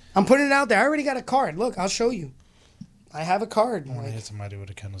 I'm putting it out there. I already got a card. Look, I'll show you. I have a card. I want to hit somebody with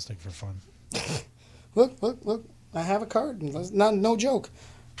a candlestick for fun. Look. I have a card. No joke.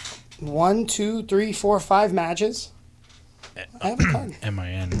 1, 2, 3, 4, 5 matches. I have a card. Am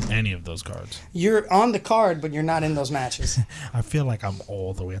I in any of those cards? You're on the card, but you're not in those matches. I feel like I'm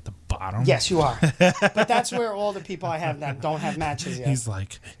all the way at the bottom. Yes, you are. But that's where all the people I have that don't have matches yet. He's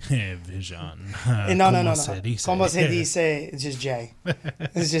like, hey, Vision. No. Como se dice? It's just J.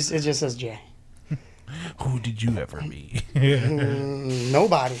 It just says J. Who did you ever meet?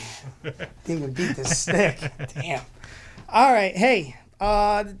 Nobody. Didn't even beat this stick. Damn. All right. Hey,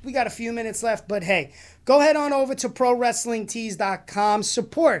 We got a few minutes left, but hey, go head on over to ProWrestlingTees.com.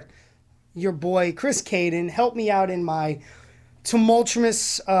 Support your boy, Chris Caden. Help me out in my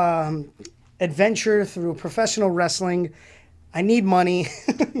tumultuous adventure through professional wrestling. I need money.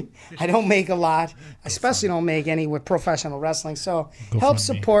 I don't make a lot. I especially don't make any with professional wrestling. So help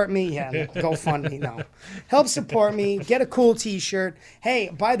support me. Yeah, GoFundMe, no. Help support me. Get a cool t-shirt. Hey,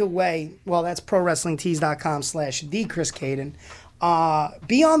 by the way, well, that's ProWrestlingTees.com/TheChrisCaden.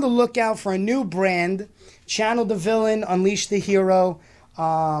 Be on the lookout for a new brand. Channel the Villain, Unleash the Hero.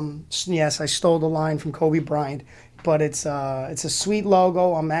 Yes, I stole the line from Kobe Bryant. But it's a sweet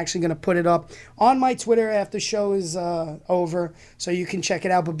logo. I'm actually going to put it up on my Twitter after the show is over, so you can check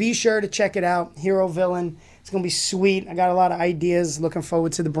it out. But be sure to check it out, Hero Villain. It's going to be sweet. I got a lot of ideas. Looking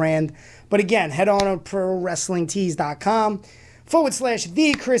forward to the brand. But again, head on to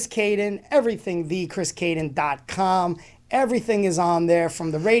ProWrestlingTees.com/TheChrisCaden. Everything TheChrisCaden.com. Everything is on there,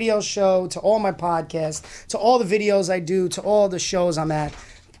 from the radio show to all my podcasts, to all the videos I do, to all the shows I'm at.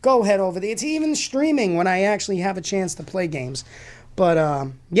 Go head over there. It's even streaming when I actually have a chance to play games. But,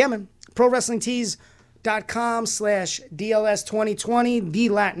 yeah, man. ProWrestlingTees.com/DLS2020. The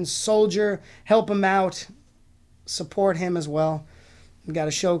Latin Soldier. Help him out. Support him as well. We got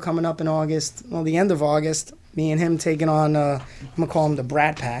a show coming up in August. Well, the end of August. Me and him taking on, I'm going to call him the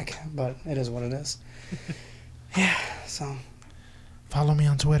Brat Pack. But it is what it is. Yeah, so. Follow me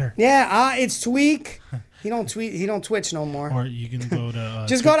on Twitter. Yeah, it's Tweak. He don't tweet. He don't Twitch no more. Or you can go to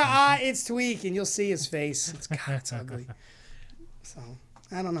just go to it's Tweak and you'll see his face. It's ugly. So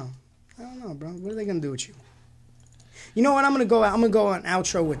I don't know, bro. What are they gonna do with you? You know what? I'm gonna go an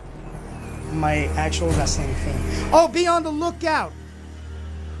outro with my actual wrestling theme. Oh, be on the lookout.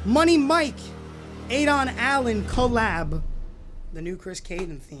 Money Mike, Adon Allen collab, the new Chris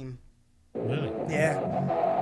Caden theme. Really? Yeah.